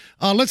Chicks.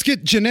 Let's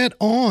get Jeanette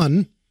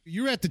on.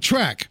 You're at the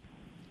track.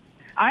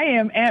 I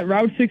am at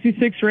Route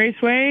 66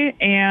 Raceway,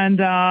 and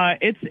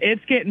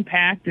it's getting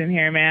packed in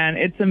here, man.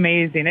 It's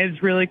amazing.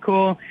 It's really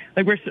cool.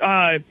 Like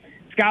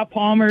Scott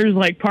Palmer's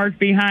like parked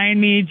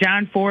behind me.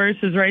 John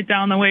Forrest is right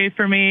down the way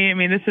for me. I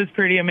mean, this is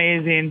pretty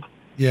amazing.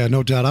 Yeah,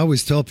 no doubt. I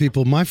always tell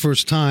people my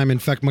first time, in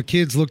fact, my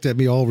kids looked at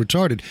me all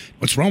retarded.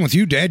 What's wrong with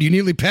you, Dad? You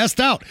nearly passed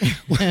out.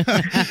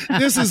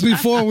 This is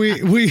before we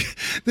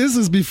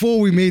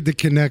made the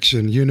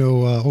connection. You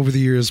know, over the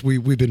years,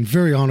 we've been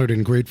very honored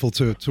and grateful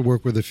to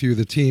work with a few of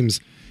the teams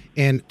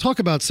and talk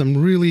about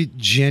some really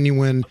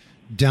genuine,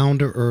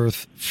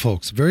 down-to-earth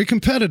folks. Very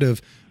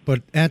competitive,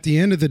 but at the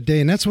end of the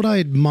day, and that's what I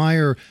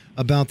admire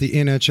about the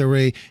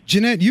NHRA.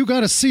 Jeanette, you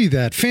got to see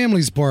that.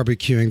 Families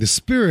barbecuing, the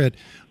spirit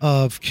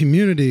of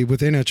community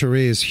with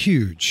NHRA is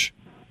huge.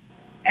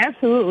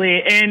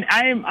 Absolutely. And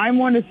I'm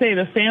one to say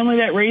the family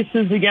that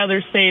races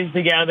together stays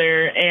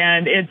together.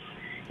 And it's,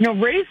 you know,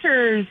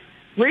 racers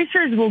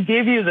will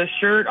give you the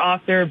shirt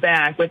off their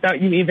back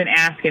without you even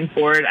asking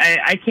for it.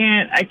 I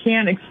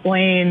can't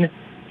explain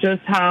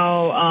just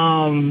how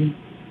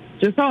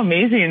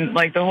amazing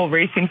like the whole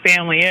racing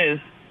family is.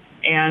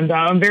 And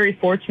I'm very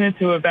fortunate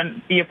to have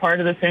be a part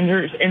of this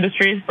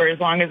industry for as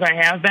long as I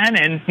have been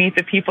and meet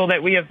the people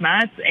that we have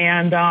met.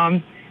 And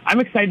I'm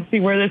excited to see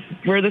where this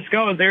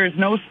goes. There is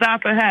no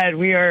stop ahead.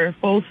 We are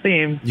full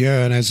steam.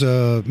 Yeah, and as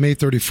May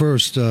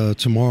 31st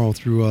tomorrow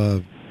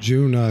through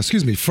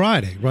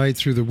Friday, right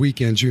through the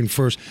weekend, June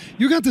 1st,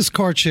 you got this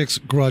Car Chicks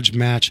grudge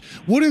match.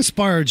 What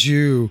inspired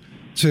you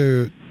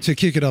to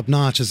kick it up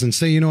notches and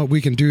say, you know what, we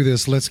can do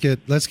this. Let's get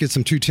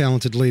some two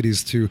talented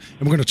ladies and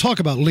we're going to talk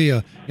about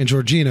Leah and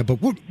Georgina, but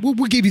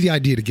what gave you the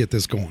idea to get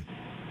this going?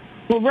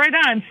 Well, right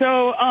on.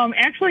 So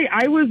actually,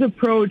 I was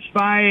approached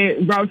by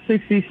Route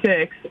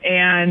 66,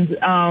 and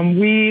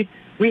we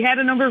had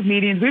a number of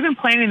meetings. We've been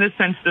planning this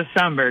since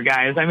December,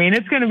 guys. I mean,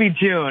 it's going to be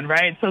June,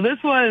 right? So there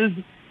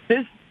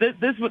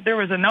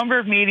was a number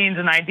of meetings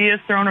and ideas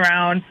thrown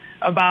around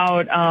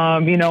about,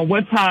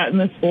 what's hot in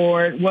the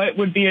sport, what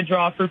would be a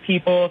draw for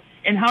people,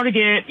 and how to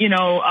get,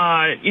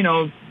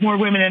 more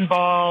women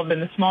involved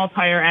in the small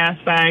tire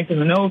aspect and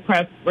the no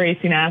prep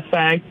racing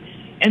aspect.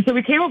 And so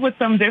we came up with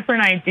some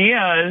different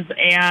ideas,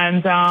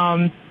 and,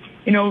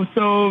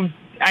 so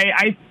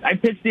I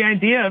pitched the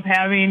idea of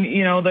having,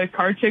 the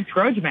Car Chicks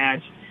grudge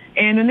match.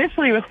 And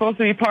initially it was supposed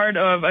to be part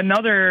of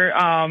another,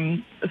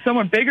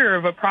 somewhat bigger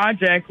of a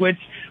project, which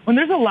when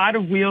there's a lot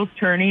of wheels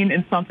turning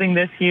in something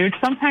this huge,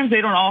 sometimes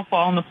they don't all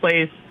fall into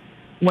place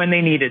when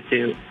they need it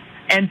to.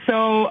 And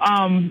so,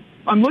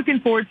 I'm looking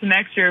forward to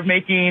next year of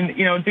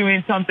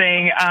doing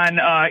something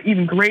on,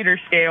 even greater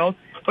scale.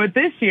 But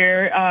this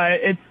year,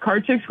 it's Car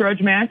Chicks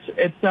grudge match.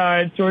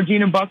 It's,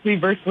 Georgina Buckley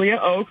versus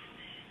Leah Oaks.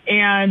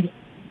 And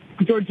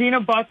Georgina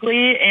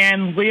Buckley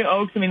and Leah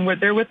Oaks, I mean,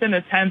 they're within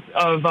a tenth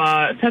of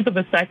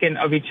a second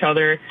of each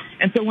other.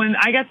 And so when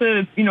I got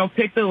to,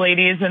 pick the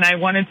ladies, and I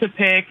wanted to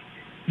pick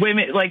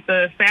women, like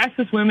the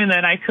fastest women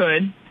that I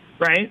could,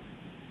 right,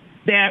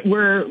 that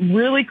were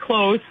really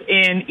close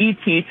in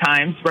ET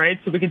times, right,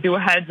 so we could do a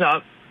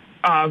heads-up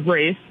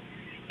race,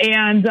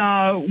 and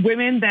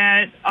women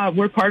that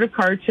were part of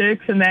Car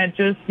Chicks and that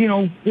just,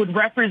 would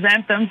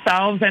represent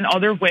themselves and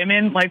other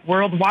women, like,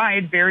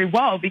 worldwide very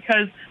well,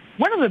 because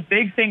one of the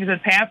big things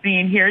that's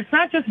happening here, it's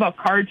not just about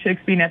Car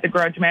Chicks being at the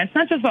grudge match. It's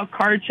not just about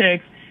Car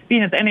Chicks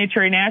being at the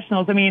NHRA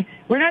Nationals. I mean,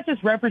 we're not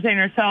just representing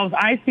ourselves.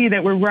 I see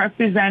that we're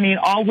representing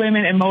all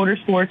women in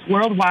motorsports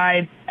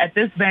worldwide at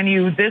this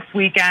venue this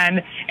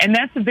weekend, and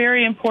that's a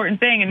very important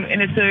thing,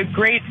 and it's a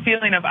great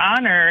feeling of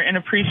honor and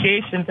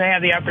appreciation to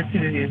have the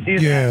opportunity to do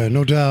that. Yeah,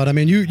 no doubt. I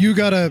mean, you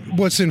got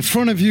what's in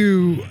front of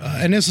you,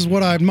 and this is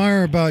what I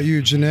admire about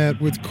you,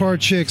 Jeanette, with Car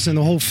Chicks and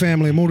the whole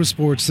family of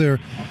motorsports there.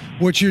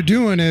 What you're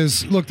doing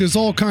is, look, there's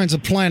all kinds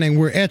of planning.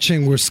 We're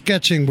etching, we're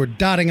sketching, we're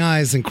dotting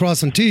I's and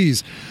crossing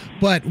T's.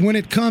 But when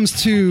it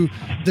comes to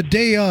the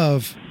day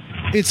of,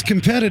 it's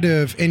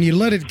competitive and you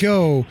let it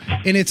go,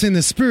 and it's in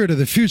the spirit of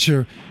the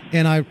future.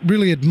 And I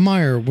really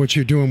admire what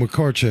you're doing with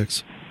Car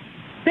Chicks.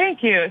 Thank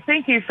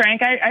Thank you,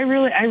 Frank. I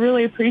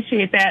really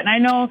appreciate that. And I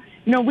know,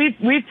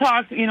 we've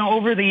talked,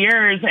 over the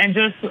years, and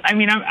just,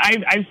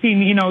 I've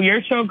seen,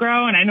 your show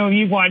grow, and I know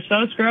you've watched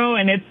us grow,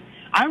 and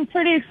I'm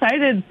pretty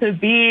excited to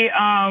be,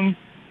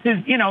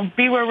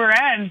 be where we're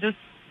at and just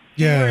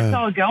see where it's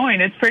all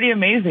going. It's pretty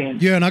amazing.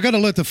 Yeah, and I got to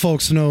let the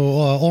folks know,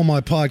 all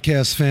my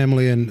podcast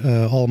family and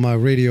all my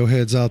radio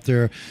heads out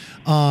there,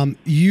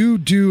 you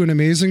do an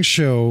amazing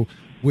show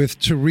with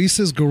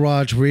Teresa's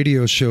Garage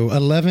Radio Show,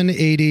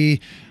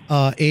 1180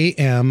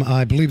 a.m.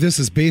 I believe this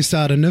is based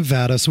out of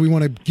Nevada, so we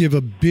want to give a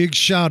big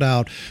shout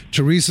out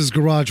to Teresa's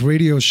Garage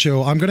Radio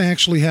Show. I'm going to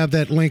actually have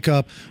that link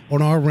up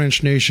on our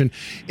Wrench Nation.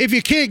 If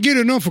you can't get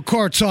enough of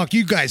Car Talk,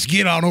 you guys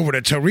get on over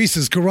to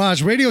Teresa's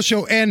Garage Radio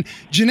Show. And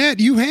Jeanette,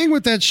 you hang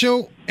with that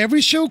show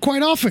every show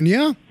quite often,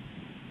 yeah?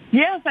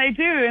 Yes, I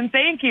do, and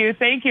thank you.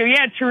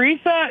 Yeah,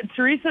 Teresa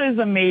is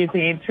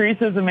amazing.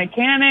 Teresa's a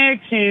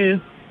mechanic.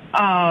 She's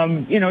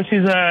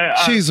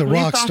she's a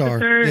rock star.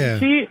 Yeah.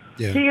 She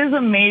is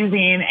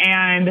amazing,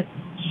 and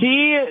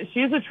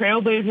she's a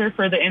trailblazer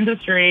for the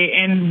industry.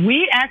 And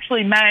we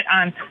actually met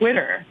on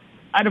Twitter,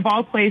 out of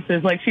all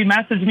places. Like, she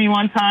messaged me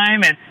one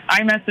time, and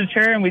I messaged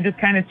her, and we just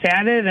kind of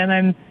chatted, and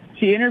then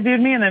she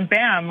interviewed me, and then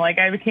bam, like,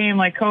 I became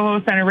like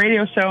co-host on a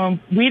radio show. And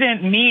we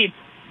didn't meet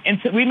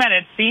until we met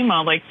at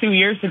SEMA like 2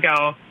 years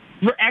ago.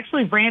 We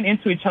actually ran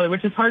into each other,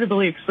 which is hard to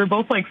believe because we're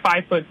both like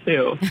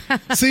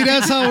 5'2". See,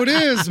 that's how it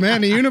is,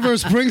 man. The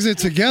universe brings it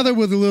together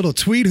with a little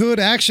tweet hood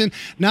action.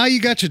 Now you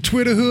got your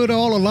Twitter hood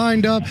all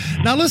lined up.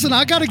 Now listen,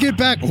 I got to get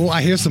back. Oh,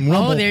 I hear some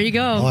rumble. Oh, there you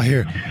go. I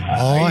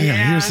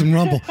hear some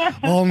rumble.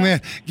 Oh man,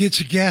 get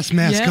your gas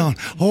mask on.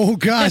 Oh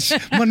gosh,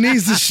 my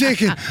knees are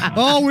shaking.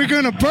 Oh, we're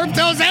gonna burp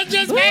those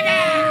engines, baby.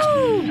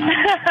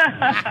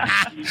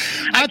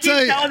 I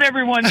keep telling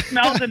everyone,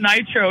 smell the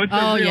nitro. It's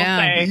a real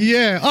thing.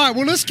 Yeah. All right.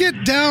 Well, let's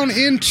get down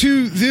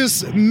into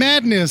this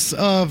madness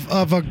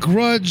of a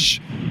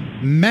grudge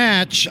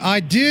match.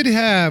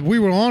 We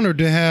were honored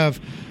to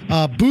have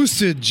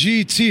Boosted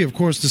GT. Of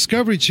course,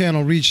 Discovery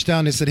Channel reached out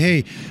and they said,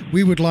 hey,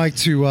 we would like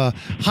to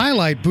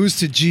highlight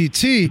Boosted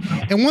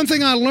GT. And one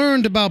thing I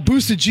learned about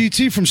Boosted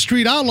GT from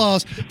Street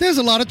Outlaws, there's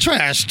a lot of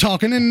trash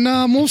talking, and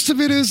most of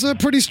it is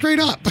pretty straight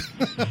up.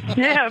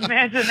 Yeah,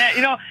 imagine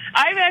that.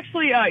 I've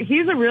actually,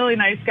 he's a really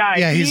nice guy.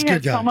 Yeah, he's a good guy.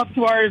 He has come up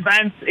to our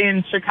events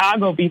in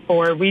Chicago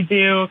before. We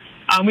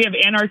have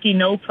Anarchy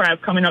No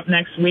Prep coming up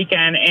next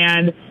weekend,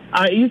 and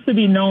it used to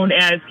be known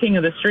as King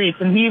of the Streets,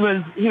 and he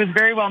was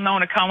very well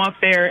known to come up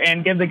there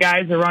and give the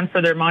guys a run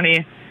for their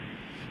money.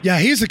 Yeah,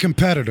 he's a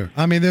competitor.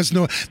 I mean, that's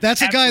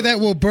a guy that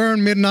will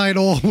burn midnight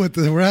oil with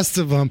the rest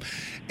of them.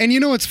 And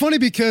it's funny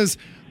because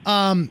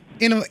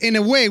in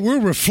a way we're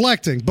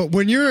reflecting, but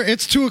when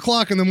it's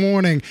 2:00 in the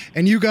morning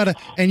and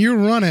you're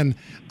running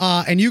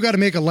and you got to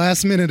make a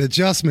last minute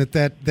adjustment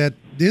that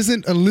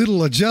isn't a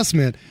little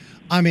adjustment.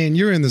 I mean,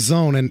 you're in the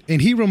zone,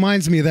 and he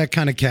reminds me of that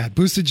kind of cat.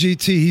 Boosted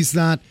GT, he's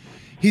not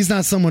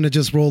someone to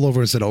just roll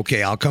over and said,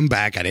 okay, I'll come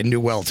back. I didn't do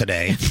well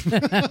today.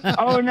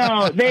 Oh,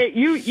 no.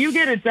 You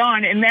get it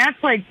done, and that's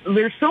like,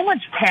 there's so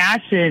much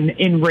passion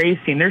in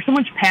racing. There's so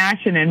much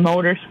passion in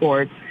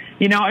motorsports.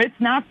 It's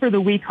not for the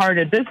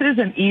weak-hearted. This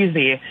isn't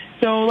easy.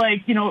 So,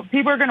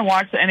 people are going to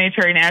watch the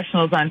NHRA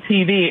Nationals on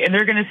TV, and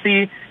they're going to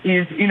see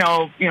these,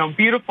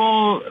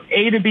 beautiful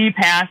A to B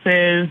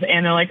passes,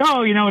 and they're like,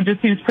 oh, it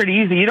just seems pretty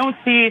easy. You don't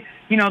see,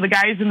 the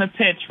guys in the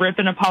pits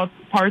ripping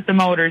apart the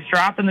motors,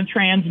 dropping the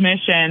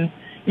transmission,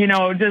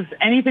 just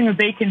anything that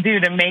they can do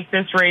to make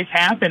this race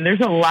happen.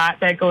 There's a lot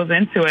that goes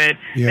into it.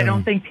 Yeah. I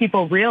don't think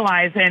people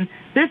realize. And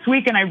this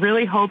weekend, I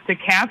really hope to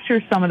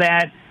capture some of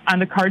that on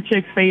the Car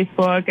Chicks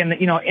Facebook and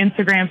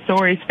Instagram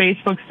stories,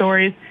 Facebook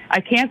stories.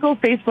 I can't go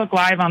Facebook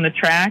Live on the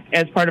track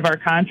as part of our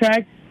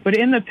contract, but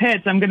in the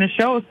pits, I'm going to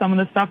show some of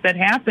the stuff that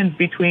happens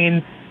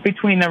between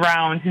the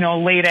rounds,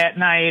 late at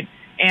night.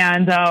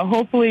 And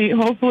hopefully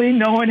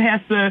no one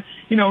has to,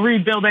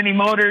 rebuild any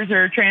motors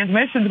or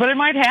transmissions, but it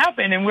might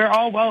happen, and we're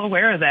all well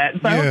aware of that.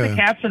 So I hope to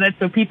capture that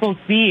so people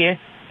see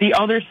the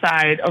other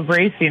side of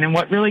racing and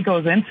what really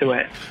goes into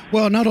it.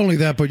 Well, not only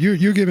that, but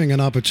you're giving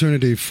an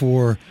opportunity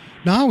for.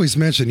 Now, I always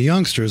mention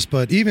youngsters,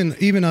 but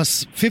even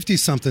us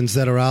 50-somethings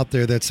that are out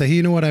there that say, hey,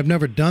 you know what, I've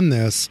never done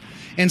this.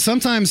 And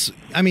sometimes,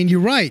 I mean, you're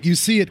right. You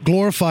see it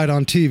glorified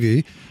on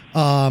TV.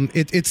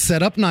 It's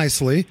set up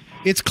nicely.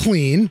 It's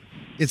clean.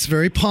 It's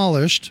very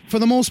polished for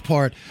the most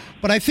part.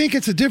 But I think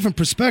it's a different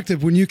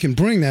perspective when you can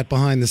bring that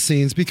behind the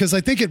scenes, because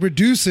I think it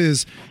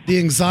reduces the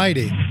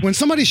anxiety. When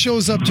somebody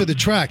shows up to the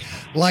track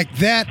like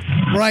that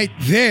right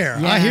there,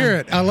 I hear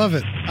it. I love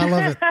it.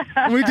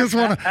 We just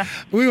want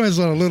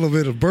a little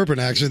bit of bourbon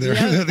action there.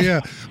 Yeah.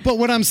 But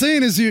what I'm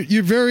saying is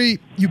you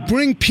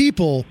bring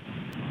people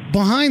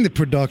behind the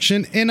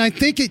production, and I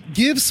think it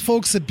gives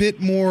folks a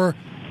bit more,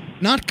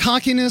 not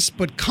cockiness,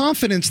 but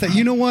confidence that,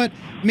 you know what,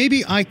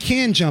 maybe I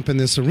can jump in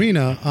this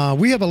arena.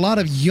 We have a lot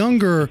of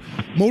younger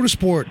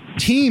motorsport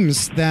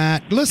teams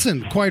that,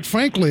 listen, quite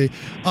frankly,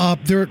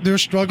 they're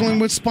struggling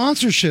with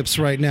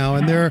sponsorships right now,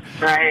 and they're,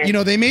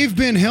 they may have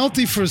been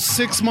healthy for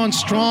 6 months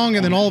strong,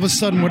 and then all of a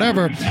sudden,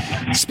 whatever.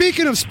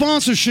 Speaking of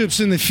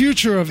sponsorships in the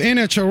future of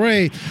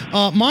NHRA,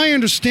 my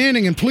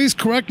understanding, and please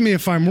correct me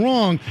if I'm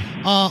wrong,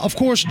 of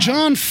course,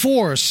 John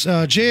Force,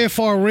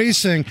 JFR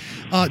Racing,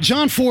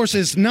 John Force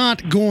is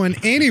not going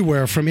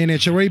anywhere from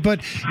NHRA,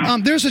 but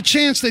there's a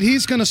chance that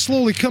he's going to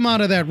slowly come out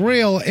of that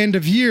rail end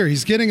of year.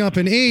 He's getting up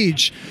in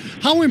age.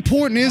 How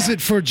important is it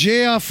for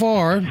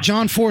JFR,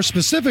 John Force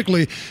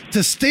specifically,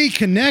 to stay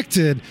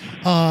connected,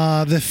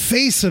 the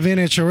face of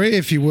NHRA,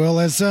 if you will,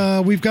 as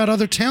we've got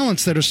other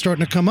talents that are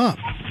starting to come up?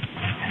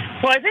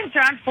 Well, I think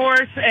John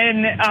Force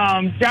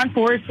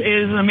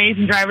is an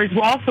amazing driver. He's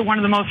also one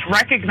of the most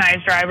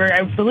recognized drivers.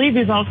 I believe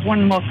he's also one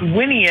of the most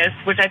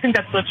winniest, which I think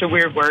that's such a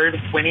weird word,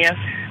 winniest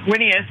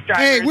drivers.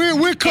 Hey,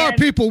 we're car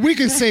people. We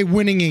can say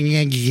winning,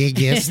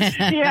 yes.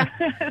 Yeah,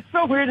 it's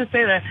so weird to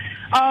say that.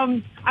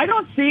 I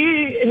don't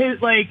see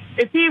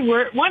if he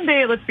were, one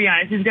day, let's be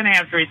honest, he's going to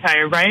have to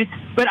retire, right?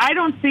 But I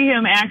don't see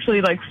him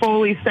actually,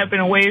 fully stepping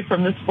away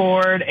from the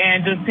sport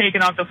and just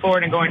taking off the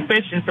sport and going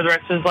fishing for the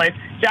rest of his life.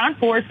 John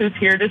Force is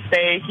here to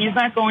stay. He's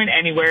not going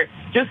anywhere,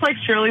 just like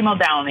Shirley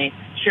Muldowney.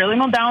 Shirley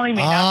Muldowney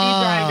may not be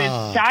driving.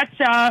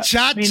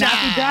 Cha-cha may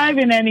not be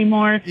driving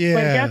anymore. Yeah.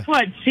 But guess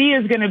what? She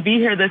is going to be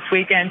here this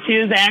weekend. She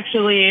is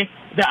actually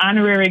the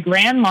honorary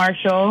Grand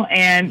Marshal,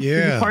 and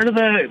she's part of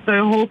the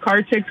whole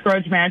Car Chicks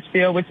Grudge Match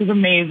deal, which is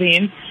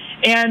amazing.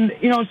 And,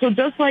 so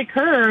just like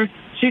her,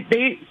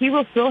 he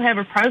will still have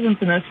a presence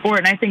in the sport,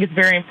 and I think it's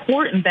very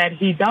important that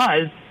he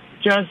does,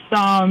 just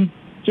to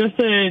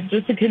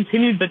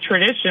continue the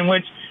tradition,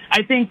 which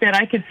I think that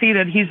I could see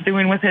that he's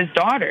doing with his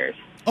daughters.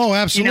 Oh,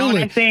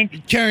 absolutely. I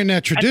think carrying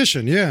that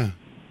tradition,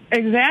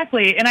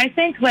 Exactly. And I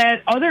think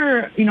that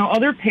other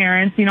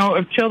parents,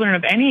 of children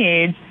of any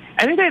age,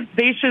 I think that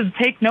they should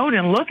take note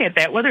and look at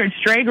that, whether it's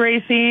drag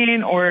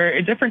racing or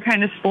a different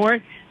kind of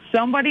sport.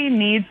 Somebody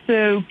needs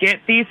to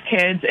get these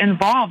kids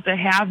involved to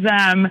have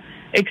them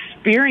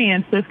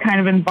experience this kind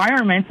of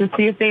environment to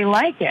see if they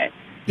like it.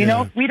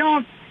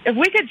 If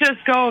we could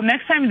just go,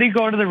 next time they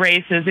go to the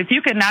races, if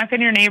you could knock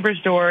on your neighbor's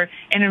door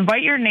and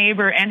invite your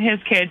neighbor and his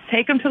kids,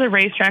 take them to the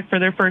racetrack for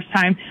their first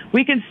time,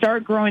 we can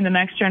start growing the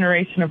next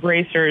generation of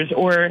racers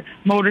or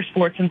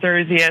motorsports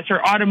enthusiasts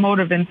or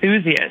automotive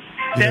enthusiasts.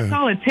 That's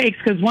all it takes,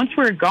 because once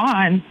we're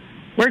gone,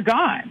 we're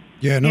gone.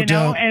 Yeah, no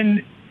doubt.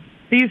 And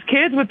these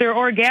kids with their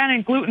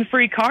organic,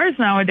 gluten-free cars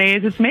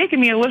nowadays, it's making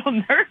me a little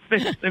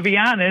nervous, to be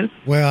honest.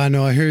 Well, I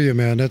know. I hear you,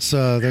 man. That's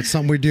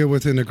something we deal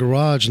with in the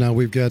garage. Now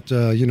we've got,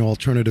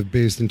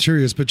 alternative-based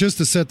interiors. But just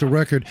to set the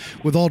record,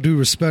 with all due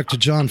respect to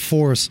John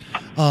Force,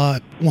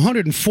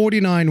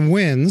 149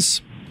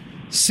 wins,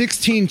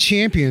 16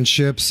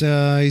 championships.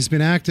 He's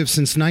been active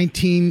since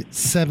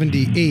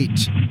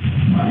 1978.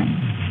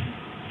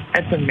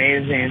 That's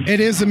amazing.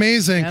 It is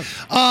amazing. Yep.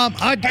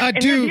 I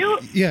do.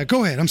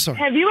 Go ahead. I'm sorry.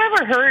 Have you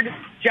ever heard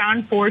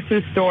John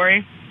Force's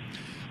story?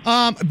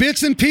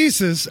 Bits and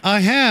pieces. I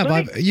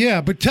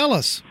have. But tell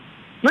us.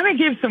 Let me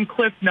give some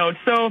clip notes.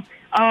 So,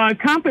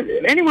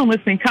 anyone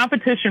listening,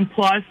 Competition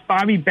Plus,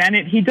 Bobby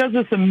Bennett, he does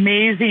this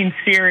amazing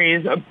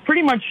series,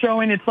 pretty much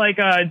showing, it's like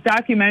a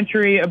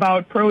documentary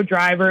about pro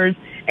drivers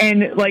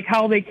and like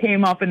how they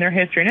came up in their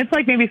history. And it's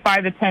like maybe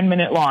 5 to 10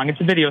 minute long.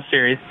 It's a video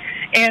series.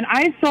 And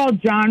I saw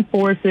John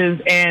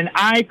Force's and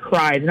I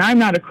cried. And I'm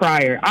not a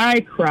crier. I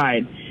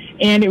cried.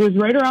 And it was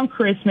right around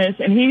Christmas.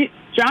 And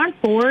John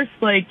Force,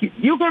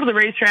 you go to the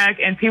racetrack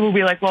and people will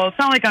be like, well, it's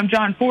not like I'm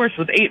John Force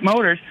with 8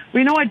 motors. Well,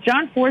 you know what?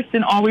 John Force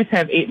didn't always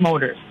have 8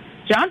 motors.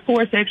 John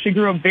Force actually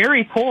grew up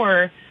very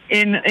poor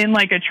in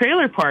like a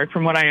trailer park,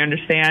 from what I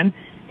understand.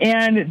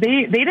 And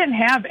they didn't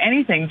have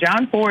anything.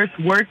 John Force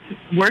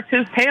worked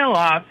his tail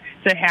off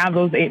to have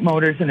those 8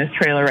 motors in his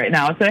trailer right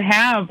now, to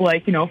have 4,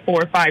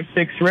 5,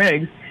 6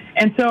 rigs.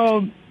 And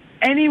so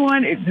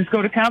anyone, just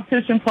go to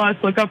Competition Plus,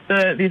 look up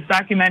these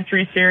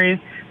documentary series.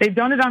 They've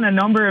done it on a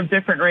number of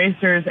different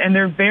racers, and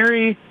they're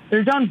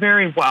done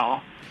very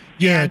well.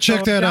 Yeah,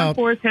 check that out. John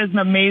Force has an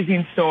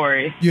amazing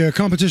story. Yeah,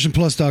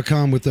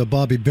 CompetitionPlus.com with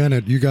Bobby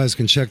Bennett. You guys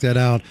can check that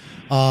out.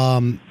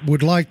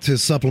 Would like to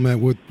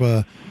supplement with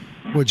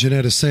what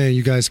Jeanette is saying.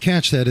 You guys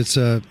catch that?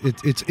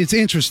 It's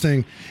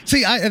interesting.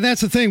 See,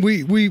 that's the thing.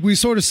 We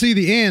sort of see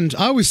the end.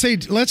 I always say,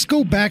 let's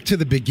go back to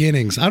the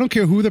beginnings. I don't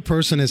care who the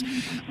person is.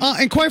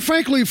 And quite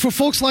frankly, for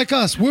folks like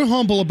us, we're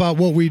humble about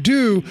what we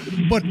do,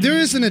 but there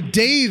isn't a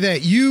day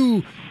that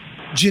you,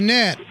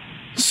 Jeanette,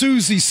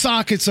 Susie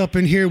Sockets up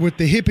in here with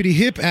the hippity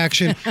hip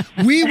action.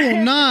 We will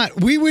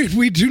not.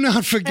 We do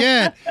not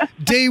forget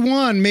day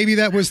one. Maybe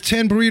that was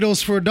 10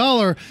 burritos for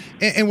 $1.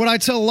 And what I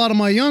tell a lot of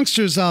my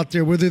youngsters out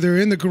there, whether they're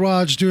in the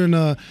garage doing,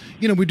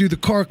 we do the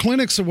car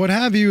clinics or what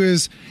have you,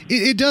 is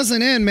it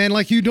doesn't end, man.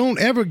 Like, you don't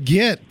ever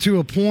get to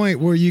a point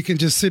where you can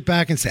just sit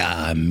back and say,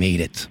 I made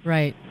it.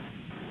 Right.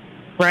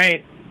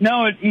 Right.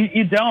 No,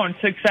 you don't.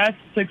 Success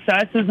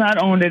is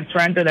not owned. It's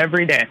rented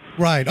every day.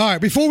 Right. All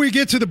right. Before we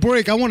get to the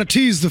break, I want to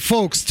tease the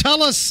folks.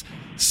 Tell us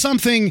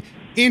something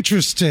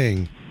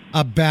interesting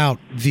about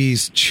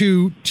these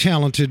two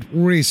talented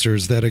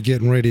racers that are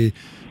getting ready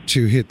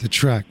to hit the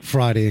track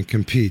Friday and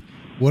compete?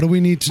 What do we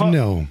need to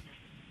know?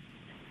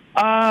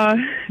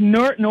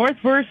 North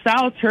versus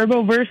South,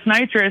 turbo versus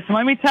nitrous. And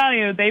let me tell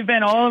you, they've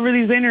been all over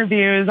these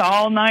interviews,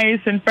 all nice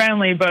and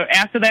friendly. But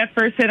after that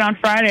first hit on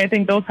Friday, I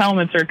think those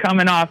helmets are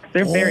coming off.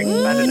 They're very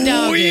competitive.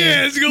 Oh,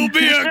 yeah, it's going to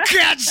be a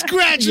cat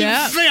scratching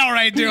fail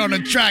right there on the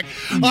track.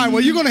 All right,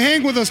 well, you're going to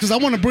hang with us because I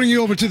want to bring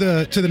you over to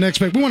the next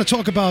break. We want to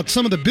talk about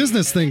some of the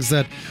business things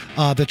that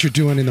you're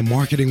doing in the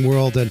marketing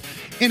world and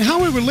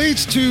how it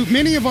relates to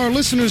many of our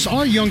listeners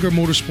are younger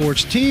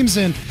motorsports teams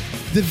and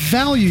the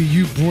value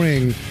you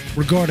bring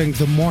regarding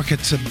the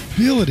market's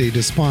ability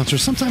to sponsor.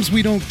 Sometimes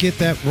we don't get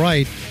that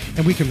right,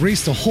 and we can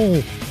race the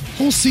whole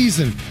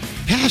season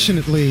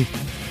passionately,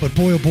 but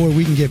boy, oh boy,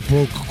 we can get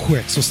broke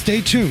quick. So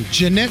stay tuned.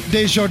 Jeanette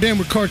Desjardins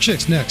with Car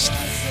Chicks next.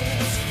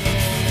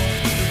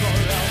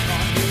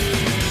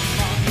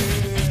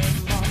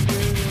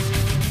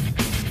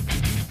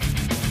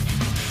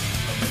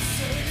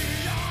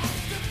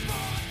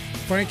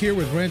 Frank here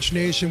with Wrench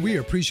Nation. We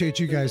appreciate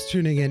you guys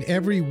tuning in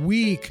every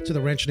week to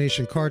the Wrench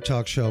Nation Car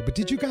Talk Show. But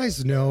did you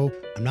guys know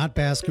I'm not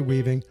basket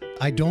weaving?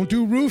 I don't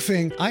do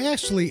roofing. I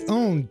actually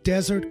own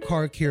Desert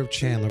Car Care of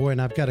Chandler. Boy,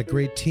 and I've got a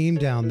great team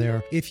down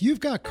there. If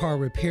you've got car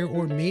repair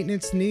or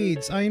maintenance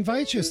needs, I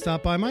invite you to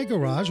stop by my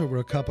garage over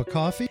a cup of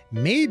coffee.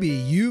 Maybe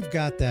you've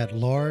got that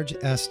large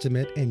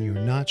estimate and you're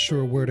not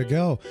sure where to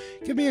go.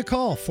 Give me a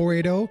call,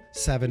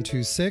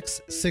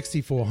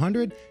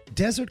 480-726-6400.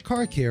 Desert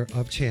Car Care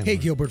of Chandler. Hey,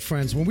 Gilbert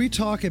friends, when we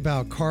talk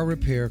about car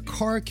repair,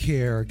 car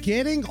care,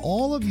 getting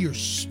all of your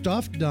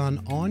stuff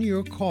done on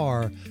your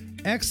car,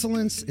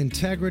 excellence,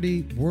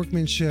 integrity,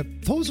 workmanship,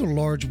 those are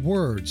large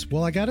words.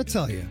 Well, I got to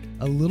tell you,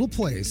 a little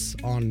place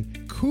on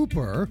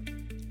Cooper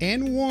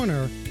and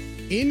Warner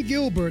in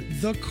Gilbert,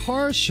 the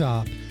Car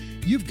Shop.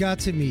 You've got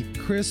to meet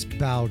Chris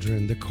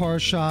Baldwin, the Car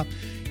Shop.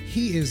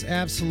 He is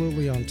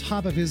absolutely on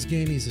top of his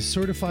game. He's a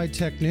certified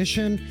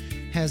technician,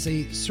 has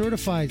a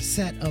certified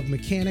set of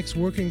mechanics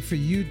working for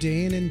you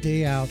day in and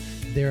day out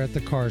there at the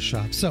Car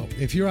Shop. So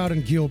if you're out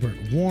in Gilbert,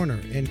 Warner,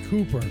 and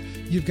Cooper,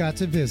 you've got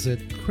to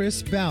visit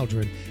Chris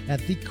Baldwin at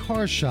the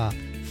Car Shop.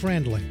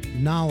 Friendly,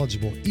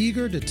 knowledgeable,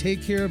 eager to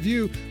take care of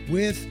you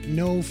with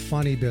no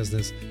funny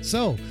business.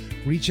 So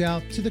reach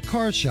out to the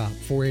Car Shop,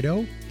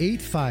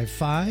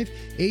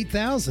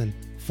 480-855-8000,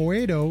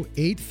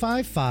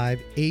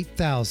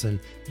 480-855-8000.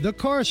 The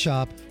Car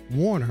Shop,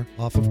 Warner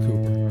off of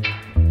Cooper.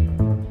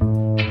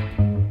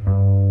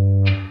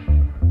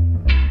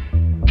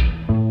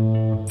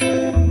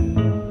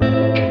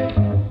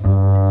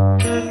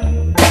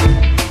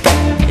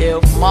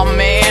 My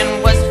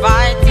man was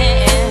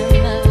fighting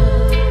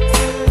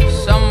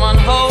someone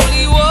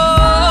holy war.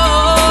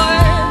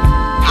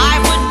 I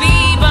would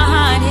be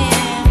behind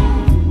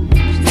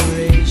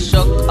him,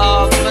 shook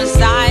off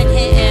beside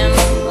him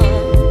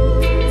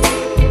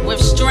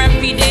with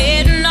strength he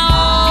didn't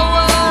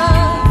know.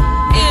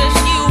 It's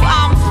you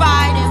I'm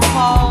fighting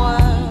for.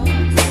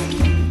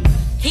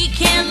 He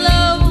can't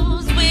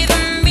lose with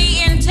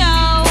me in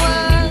tow.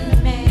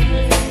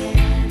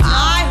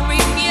 I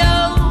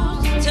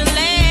refuse to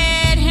let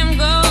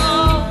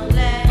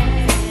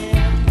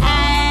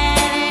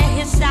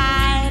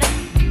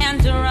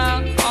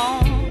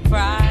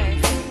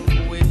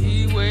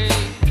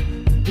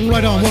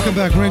Right on. Welcome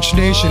back, Wrench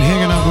Nation.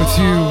 Hanging out with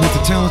you with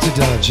the talented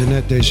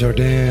Jeanette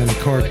Desjardins,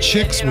 Car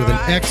Chicks with an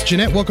X.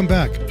 Jeanette, welcome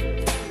back.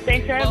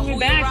 Thanks for having me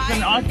back. It's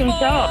an awesome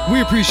show.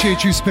 We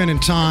appreciate you spending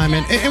time.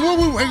 And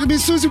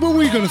Susie, what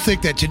were you going to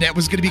think that Jeanette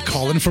was going to be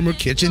calling from her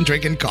kitchen,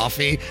 drinking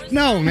coffee?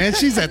 No, man,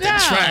 she's at the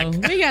track.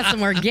 We got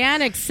some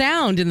organic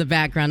sound in the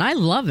background. I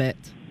love it.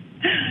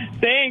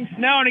 Thanks.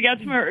 No, and we got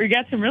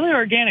some really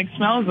organic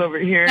smells over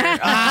here. There's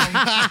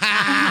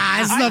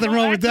nothing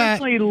wrong with that. I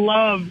personally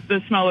love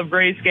the smell of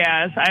race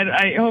gas.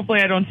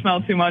 Hopefully I don't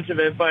smell too much of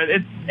it, but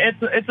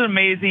it's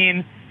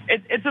amazing.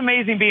 It's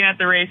amazing being at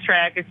the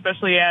racetrack,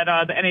 especially at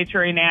the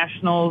NHRA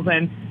Nationals,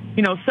 and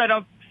set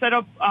up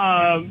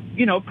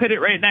put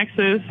it right next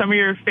to some of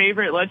your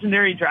favorite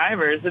legendary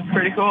drivers. It's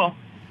pretty cool.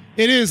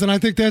 It is, and I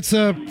think that's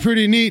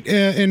pretty neat.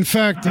 In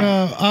fact,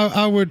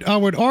 I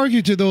would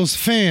argue to those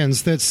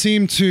fans that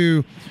seem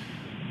to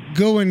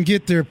go and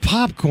get their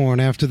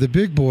popcorn after the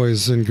big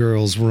boys and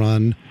girls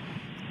run,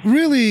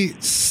 really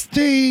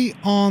stay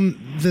on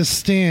the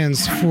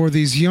stands for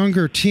these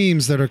younger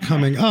teams that are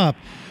coming up.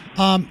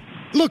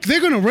 Look,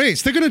 they're going to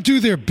race. They're going to do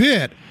their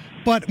bit.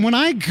 But when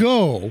I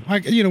go,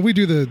 we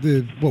do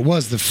the what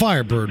was the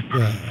Firebird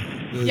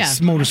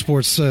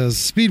Motorsports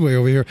Speedway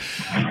over here.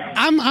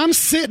 I'm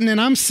sitting and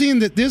I'm seeing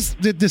that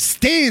the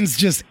stands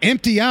just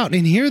empty out,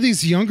 and here are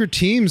these younger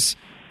teams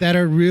that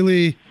are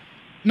really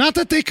not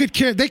that they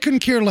couldn't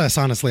care less,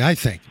 honestly. I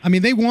think. I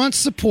mean, they want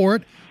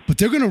support, but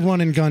they're going to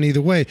run and gun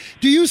either way.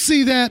 Do you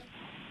see that,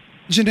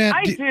 Jeanette?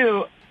 I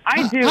do.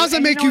 How does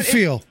that make you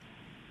feel?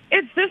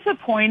 It's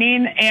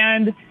disappointing,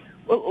 and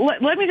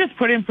let me just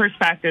put it in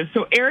perspective.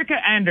 So Erica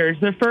Enders,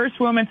 the first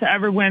woman to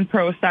ever win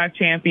Pro Stock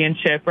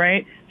Championship,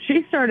 right?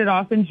 She started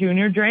off in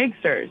junior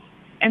dragsters.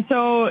 And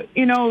so,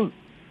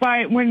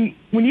 by when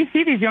you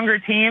see these younger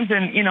teams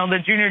and, you know, the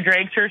junior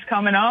dragsters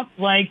coming up,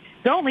 like,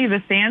 don't leave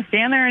the stands.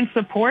 Stand there and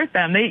support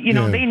them. They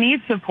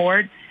need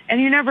support. And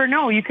you never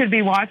know. You could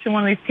be watching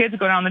one of these kids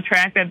go down the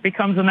track that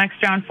becomes the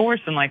next John Force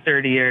in like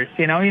 30 years.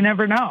 You know, you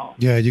never know.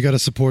 Yeah, you got to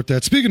support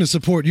that. Speaking of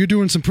support, you're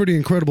doing some pretty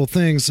incredible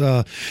things.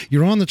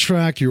 You're on the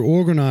track. You're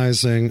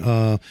organizing.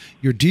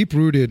 You're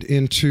deep-rooted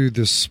into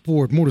the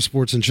sport,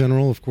 motorsports in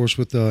general, of course,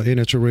 with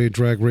NHRA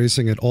drag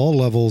racing at all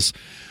levels.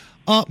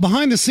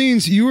 Behind the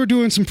scenes, you are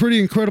doing some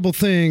pretty incredible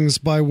things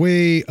by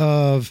way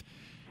of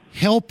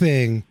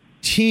helping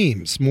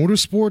teams,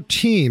 motorsport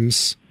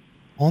teams,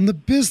 on the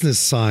business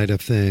side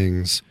of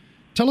things.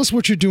 Tell us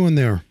what you're doing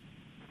there.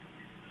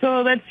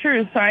 So that's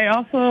true. So I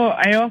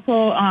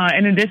also,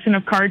 in addition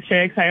of Car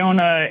Chicks, I own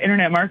an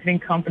internet marketing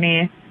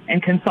company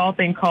and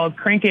consulting called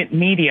Crinkit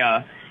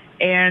Media.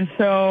 And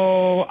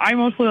so I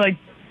mostly like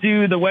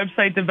do the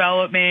website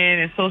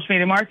development and social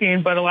media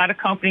marketing, but a lot of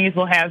companies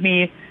will have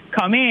me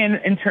come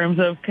in terms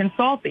of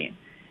consulting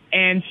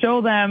and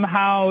show them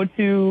how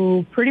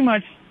to pretty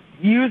much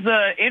use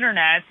the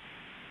internet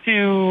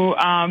to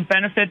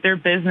benefit their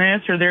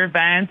business or their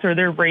events or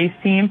their race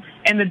team,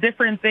 and the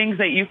different things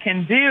that you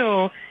can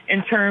do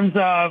in terms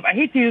of, I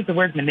hate to use the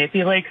word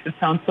manipulate because it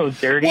sounds so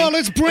dirty. Well,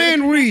 it's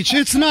brand reach.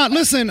 It's not.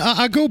 Listen,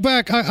 I go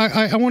back.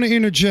 I want to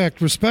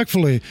interject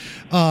respectfully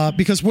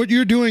because what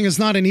you're doing is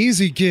not an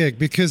easy gig,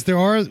 because there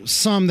are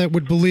some that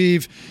would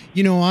believe,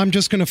 you know, I'm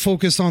just going to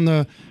focus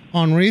on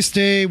race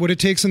day, what it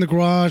takes in the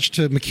garage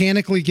to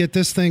mechanically get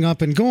this thing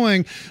up and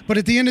going. But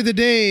at the end of the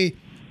day,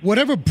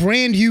 whatever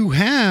brand you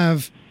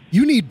have,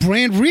 you need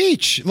brand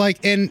reach.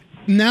 And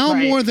now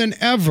more than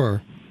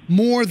ever,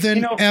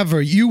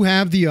 you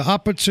have the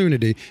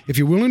opportunity, if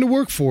you're willing to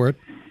work for it,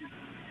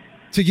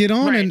 to get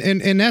on,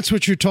 and that's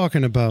what you're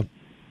talking about.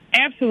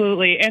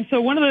 Absolutely. And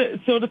so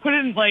to put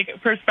it in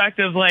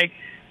perspective,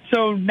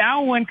 so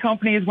now when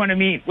companies want to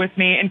meet with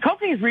me, and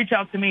companies reach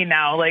out to me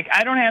now,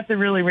 I don't have to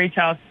really reach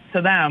out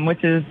to them,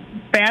 which is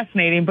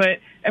fascinating. But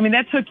I mean,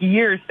 that took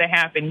years to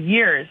happen,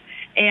 years.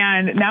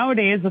 And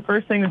nowadays, the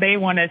first thing that they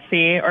want to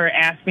see or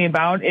ask me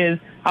about is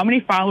how many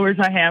followers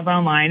I have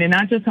online, and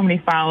not just how many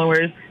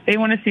followers. They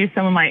want to see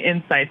some of my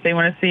insights. They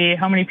want to see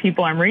how many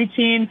people I'm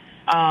reaching,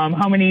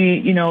 how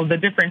many, the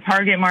different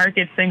target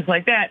markets, things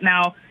like that.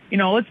 Now,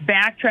 let's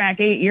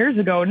backtrack 8 years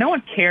ago. No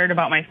one cared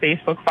about my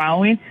Facebook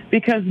following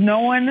because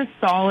no one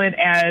saw it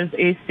as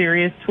a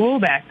serious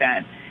tool back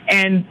then.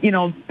 And,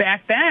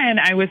 back then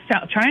I was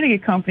trying to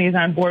get companies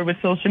on board with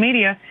social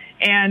media,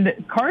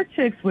 and Car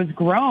Chicks was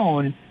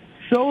grown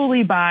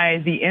solely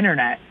by the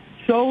internet,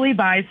 solely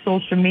by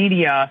social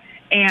media,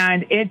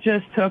 and it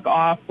just took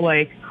off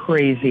like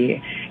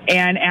crazy.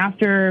 And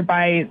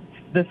by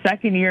the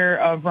second year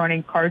of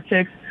running Car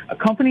Chicks, a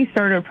company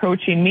started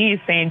approaching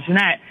me saying,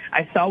 Jeanette,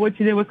 I saw what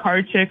you did with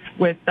Car Chicks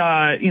with,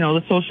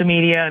 the social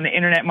media and the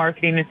internet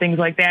marketing and things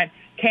like that.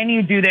 Can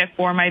you do that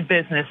for my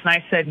business? And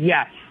I said,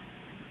 yes.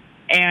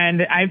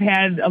 And I've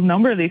had a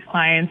number of these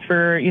clients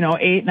for,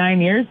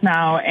 8-9 years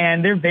now,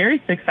 and they're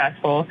very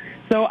successful.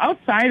 So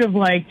outside of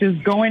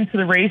just going to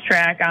the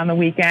racetrack on the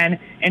weekend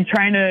and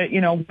trying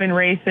to, win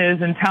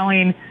races and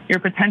telling your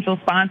potential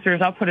sponsors,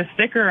 I'll put a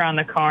sticker on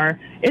the car,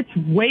 it's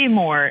way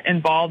more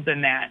involved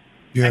than that.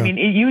 Yeah. I mean,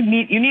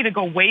 you need to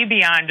go way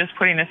beyond just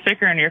putting a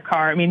sticker on your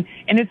car. I mean,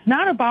 and it's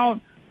not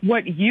about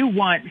what you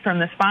want from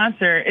the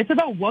sponsor. It's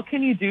about what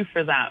can you do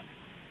for them.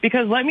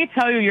 Because let me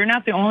tell you, you're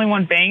not the only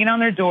one banging on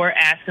their door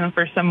asking them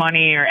for some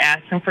money or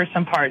asking for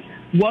some parts.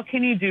 What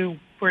can you do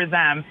for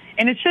them?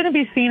 And it shouldn't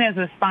be seen as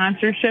a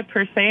sponsorship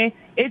per se.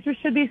 It just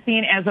should be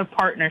seen as a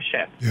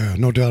partnership. Yeah,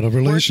 no doubt, a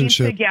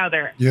relationship. Working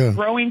together,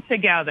 growing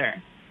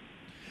together.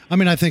 I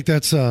mean, I think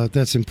that's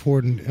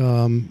important.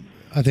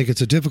 I think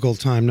it's a difficult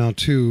time now,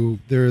 too.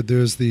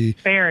 There's the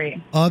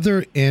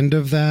other end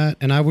of that.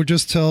 And I would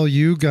just tell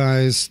you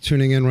guys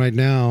tuning in right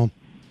now,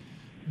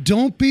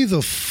 don't be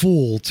the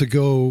fool to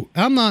go.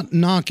 I'm not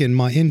knocking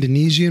my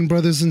Indonesian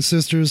brothers and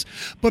sisters,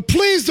 but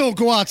please don't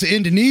go out to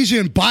Indonesia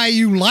and buy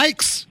you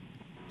likes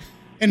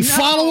and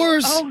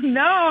followers. Oh,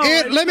 no.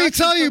 Let me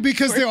tell you,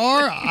 because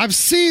I've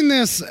seen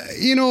this,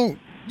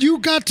 you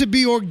got to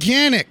be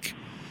organic.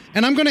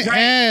 And I'm going to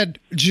add,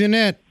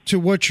 Jeanette, to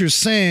what you're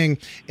saying,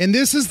 and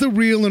this is the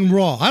real and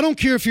raw. I don't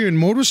care if you're in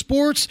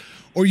motorsports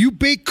or you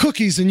bake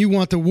cookies and you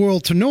want the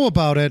world to know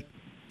about it.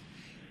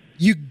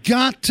 You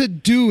got to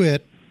do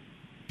it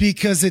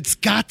because it's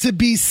got to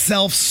be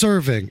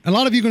self-serving. A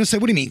lot of you are going to say,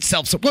 what do you mean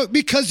self-serving? Well,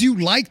 because you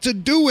like to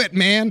do it,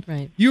 man.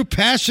 Right. You're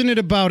passionate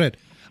about it.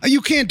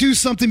 You can't do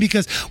something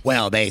because,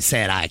 well, they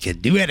said I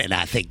could do it and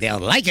I think they'll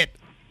like it.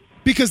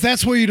 Because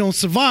that's where you don't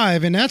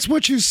survive. And that's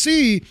what you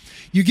see.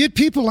 You get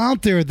people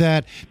out there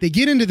that they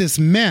get into this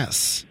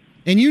mess.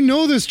 And you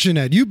know this,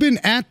 Jeanette. You've been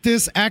at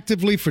this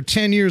actively for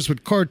 10 years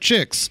with Car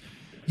Chicks.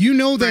 You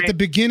know that the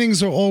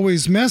beginnings are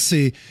always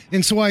messy.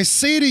 And so I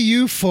say to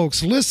you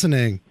folks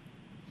listening,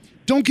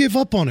 don't give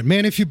up on it,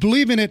 man. If you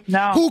believe in it,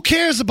 who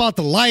cares about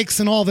the likes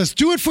and all this?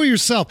 Do it for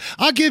yourself.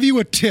 I'll give you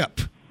a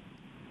tip.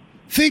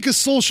 Think of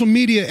social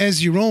media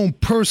as your own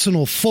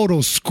personal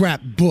photo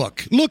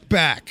scrapbook. Look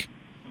back.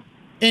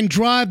 and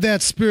drive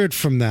that spirit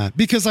from that,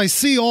 because I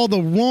see all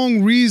the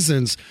wrong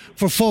reasons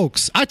for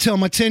folks. I tell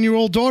my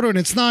 10-year-old daughter, and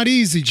it's not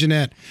easy,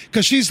 Jeanette,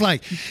 because she's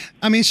like,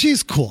 I mean,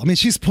 she's cool. I mean,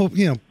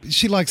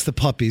 she likes the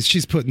puppies.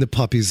 She's putting the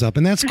puppies up,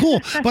 and that's cool.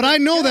 But I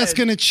know that's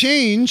going to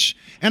change,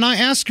 and I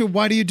ask her,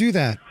 why do you do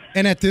that?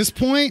 And at this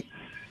point,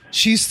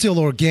 she's still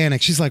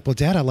organic. She's like, well,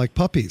 Dad, I like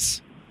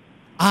puppies.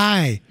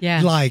 I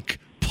like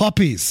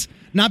puppies.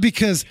 Not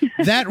because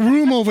that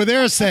room over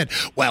there said,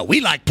 well, we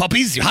like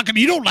puppies. How come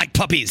you don't like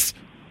puppies?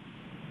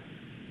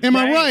 Am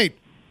I right?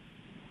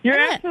 You're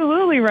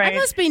absolutely right. I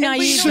must be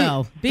naive,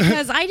 though,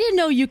 because I didn't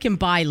know you can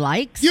buy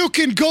likes. You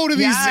can go to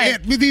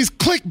these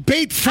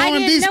clickbait forums.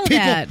 I didn't know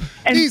that.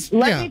 And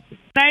can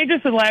I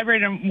just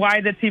elaborate on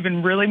why that's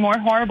even really more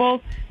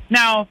horrible?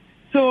 Now,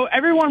 so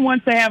everyone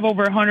wants to have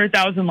over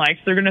 100,000 likes.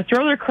 They're going to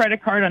throw their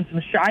credit card on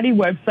some shoddy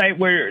website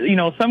where,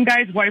 some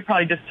guy's wife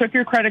probably just took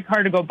your credit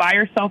card to go buy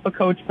herself a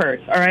Coach purse,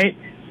 all right?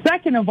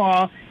 Second of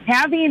all,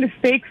 having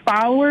fake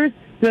followers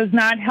does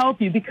not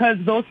help you, because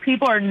those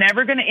people are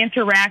never going to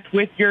interact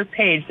with your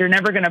page. They're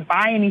never going to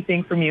buy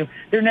anything from you.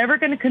 They're never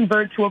going to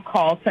convert to a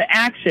call to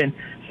action.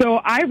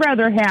 So I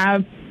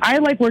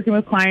like working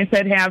with clients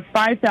that have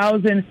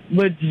 5,000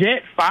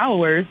 legit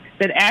followers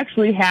that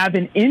actually have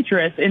an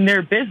interest in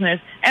their business,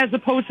 as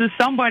opposed to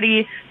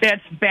somebody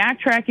that's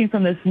backtracking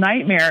from this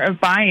nightmare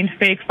of buying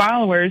fake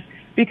followers,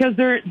 because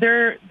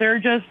they're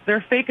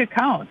fake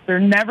accounts. They're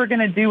never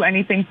going to do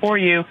anything for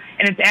you,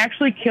 and it's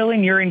actually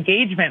killing your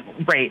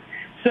engagement rate.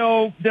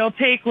 So they'll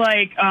take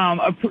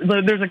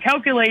there's a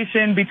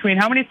calculation between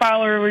how many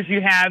followers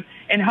you have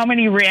and how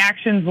many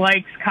reactions,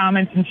 likes,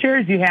 comments, and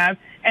shares you have,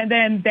 and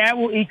then that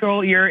will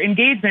equal your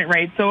engagement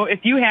rate. So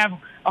if you have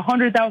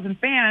 100,000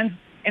 fans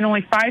and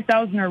only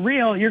 5,000 are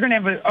real, you're going to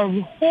have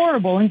a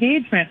horrible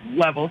engagement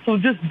level. So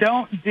just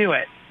don't do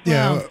it.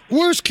 Yeah.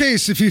 Worst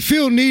case, if you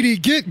feel needy,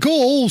 go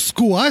old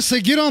school. I say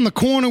get on the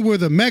corner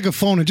with a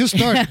megaphone and just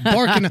start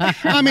barking.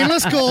 I mean,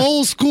 let's go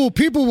old school.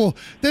 People will.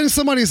 Then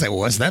somebody will say, well,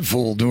 what's that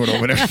fool doing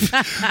over there?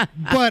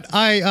 But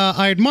I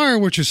admire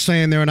what you're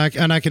saying there, and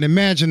I can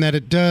imagine that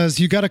it does.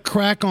 You got to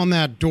crack on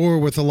that door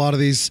with a lot of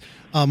these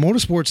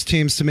motorsports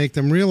teams to make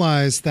them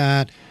realize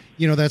that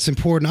that's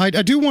important.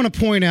 I do want to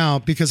point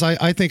out, because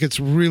I think it's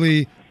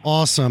really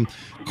awesome.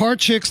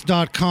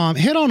 CarChicks.com.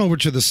 Head on over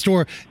to the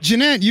store.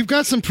 Jeanette, you've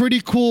got some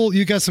pretty cool,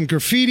 you got some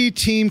graffiti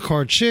Team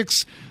Car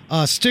Chicks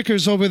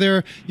stickers over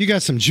there. You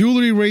got some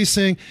jewelry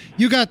racing.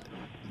 You got,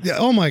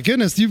 oh my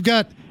goodness, you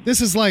got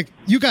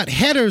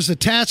headers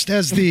attached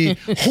as the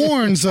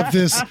horns of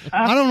this.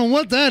 I don't know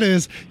what that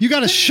is. You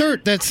got a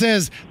shirt that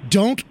says,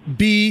 don't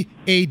be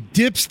a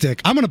dipstick.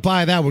 I'm going to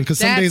buy that one, because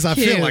some days I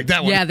feel like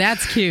that one. Yeah,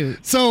 that's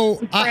cute.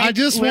 So I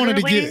just wanted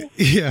to get,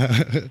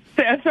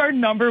 That's our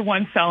number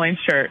one selling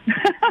shirt.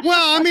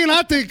 Well, I mean,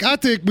 I think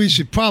we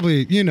should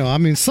probably,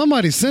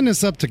 somebody send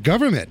this up to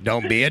government.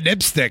 Don't be a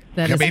dipstick.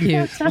 That is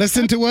cute.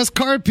 Listen to us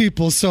card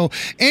people. So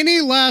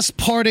any last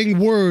parting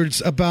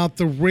words about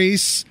the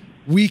race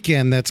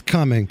weekend that's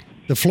coming?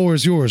 The floor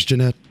is yours,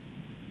 Jeanette.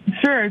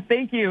 Sure,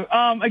 thank you.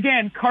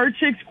 Again, Car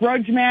Chicks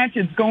Grudge Match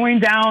is going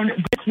down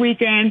this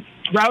weekend.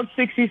 Route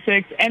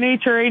 66,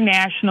 NHRA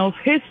Nationals,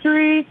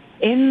 history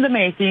in the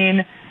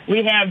making.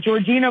 We have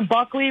Georgina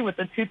Buckley with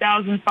the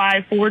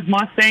 2005 Ford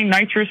Mustang,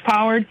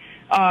 nitrous-powered,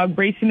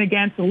 racing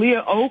against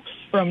Leah Oaks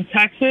from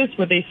Texas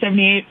with a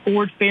 78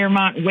 Ford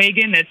Fairmont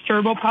wagon that's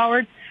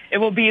turbo-powered. It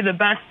will be the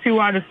best 2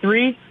 out of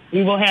 3.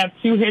 We will have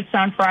 2 hits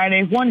on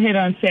Friday, 1 hit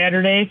on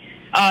Saturday.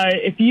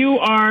 If you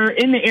are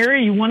in the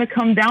area, you want to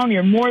come down,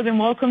 you're more than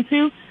welcome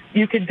to.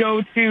 You could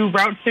go to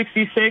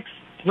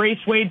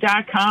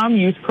Route66Raceway.com,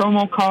 use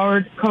promo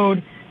code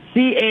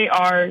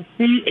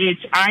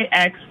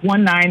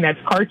CARCHIX19, that's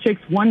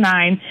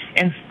CarChicks19,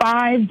 and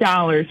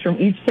 $5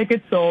 from each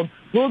ticket sold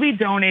will be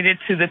donated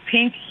to the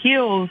Pink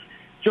Heels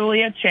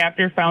Joliet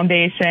Chapter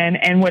Foundation.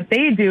 And what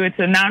they do, it's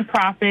a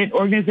nonprofit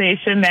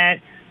organization that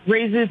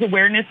raises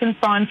awareness and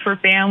funds for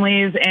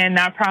families and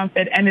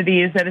nonprofit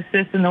entities that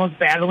assist in those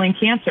battling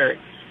cancer.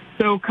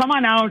 So come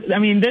on out. I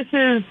mean, this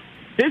is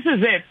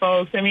it,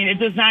 folks. I mean, it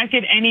does not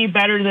get any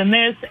better than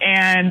this.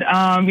 And,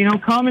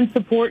 come and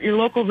support your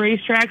local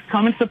racetracks.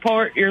 Come and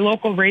support your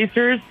local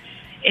racers.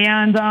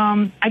 And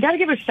I got to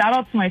give a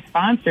shout-out to my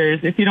sponsors,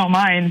 if you don't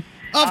mind.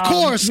 Of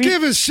course.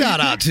 Give a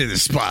shout-out to the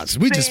sponsors.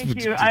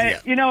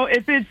 Thank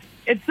you.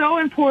 It's so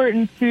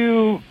important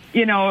to,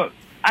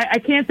 I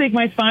can't thank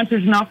my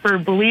sponsors enough for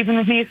believing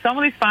with me. Some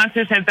of these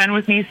sponsors have been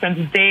with me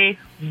since day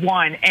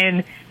one.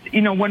 And,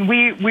 when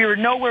we were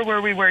nowhere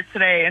where we were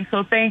today. And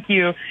so thank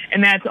you.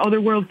 And that's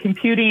Otherworld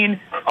Computing,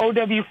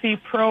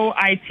 OWC Pro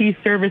IT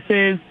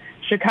Services,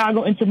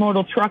 Chicago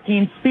Intermodal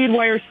Trucking,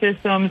 Speedwire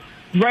Systems,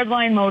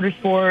 Redline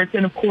Motorsports,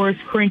 and, of course,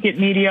 Crinkit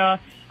Media.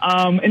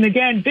 And,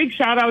 again, big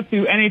shout-out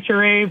to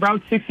NHRA,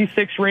 Route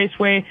 66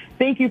 Raceway.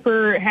 Thank you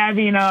for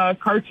having a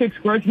Car Chicks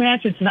Grudge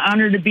Match. It's an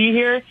honor to be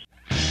here.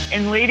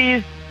 And,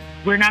 ladies,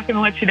 we're not going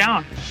to let you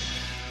down.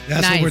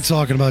 That's Nice. what we're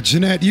talking about.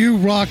 Jeanette, you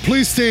rock.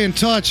 Please stay in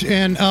touch.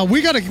 And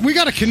we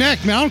gotta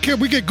connect, man. I don't care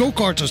if we get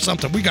go-karts or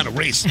something. We got to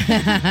race.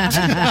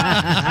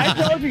 I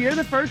told you, you're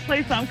the first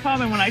place I'm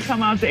coming when I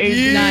come out to AZ.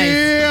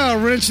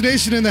 Yeah, Wrench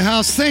Nation in the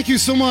house. Thank you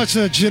so much,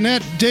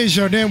 Jeanette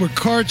Desjardins with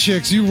Car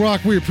Chicks. You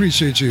rock. We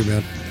appreciate you,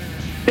 man.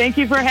 Thank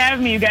you for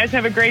having me. You guys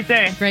have a great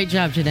day. Great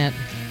job, Jeanette.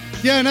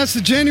 Yeah, and that's the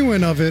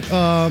genuine of it.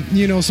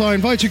 So I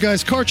invite you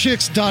guys,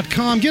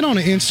 carchicks.com. Get on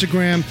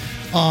Instagram.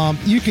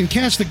 You can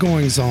catch the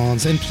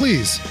goings-ons. And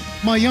please,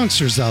 my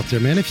youngsters out there,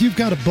 man, if you've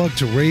got a bug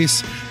to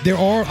race, there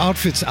are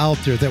outfits out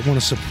there that want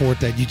to support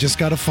that. You just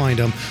got to find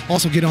them.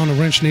 Also, get on to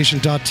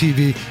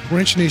wrenchnation.tv,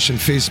 Wrench Nation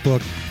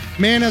Facebook.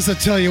 Man, as I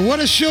tell you,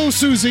 what a show,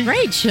 Susie.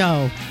 Great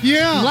show.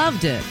 Yeah.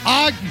 Loved it.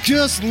 I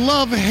just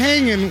love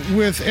hanging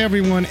with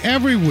everyone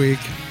every week.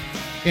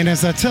 And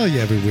as I tell you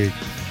every week,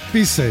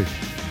 be safe,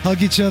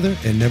 hug each other,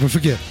 and never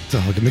forget to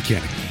hug a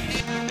mechanic.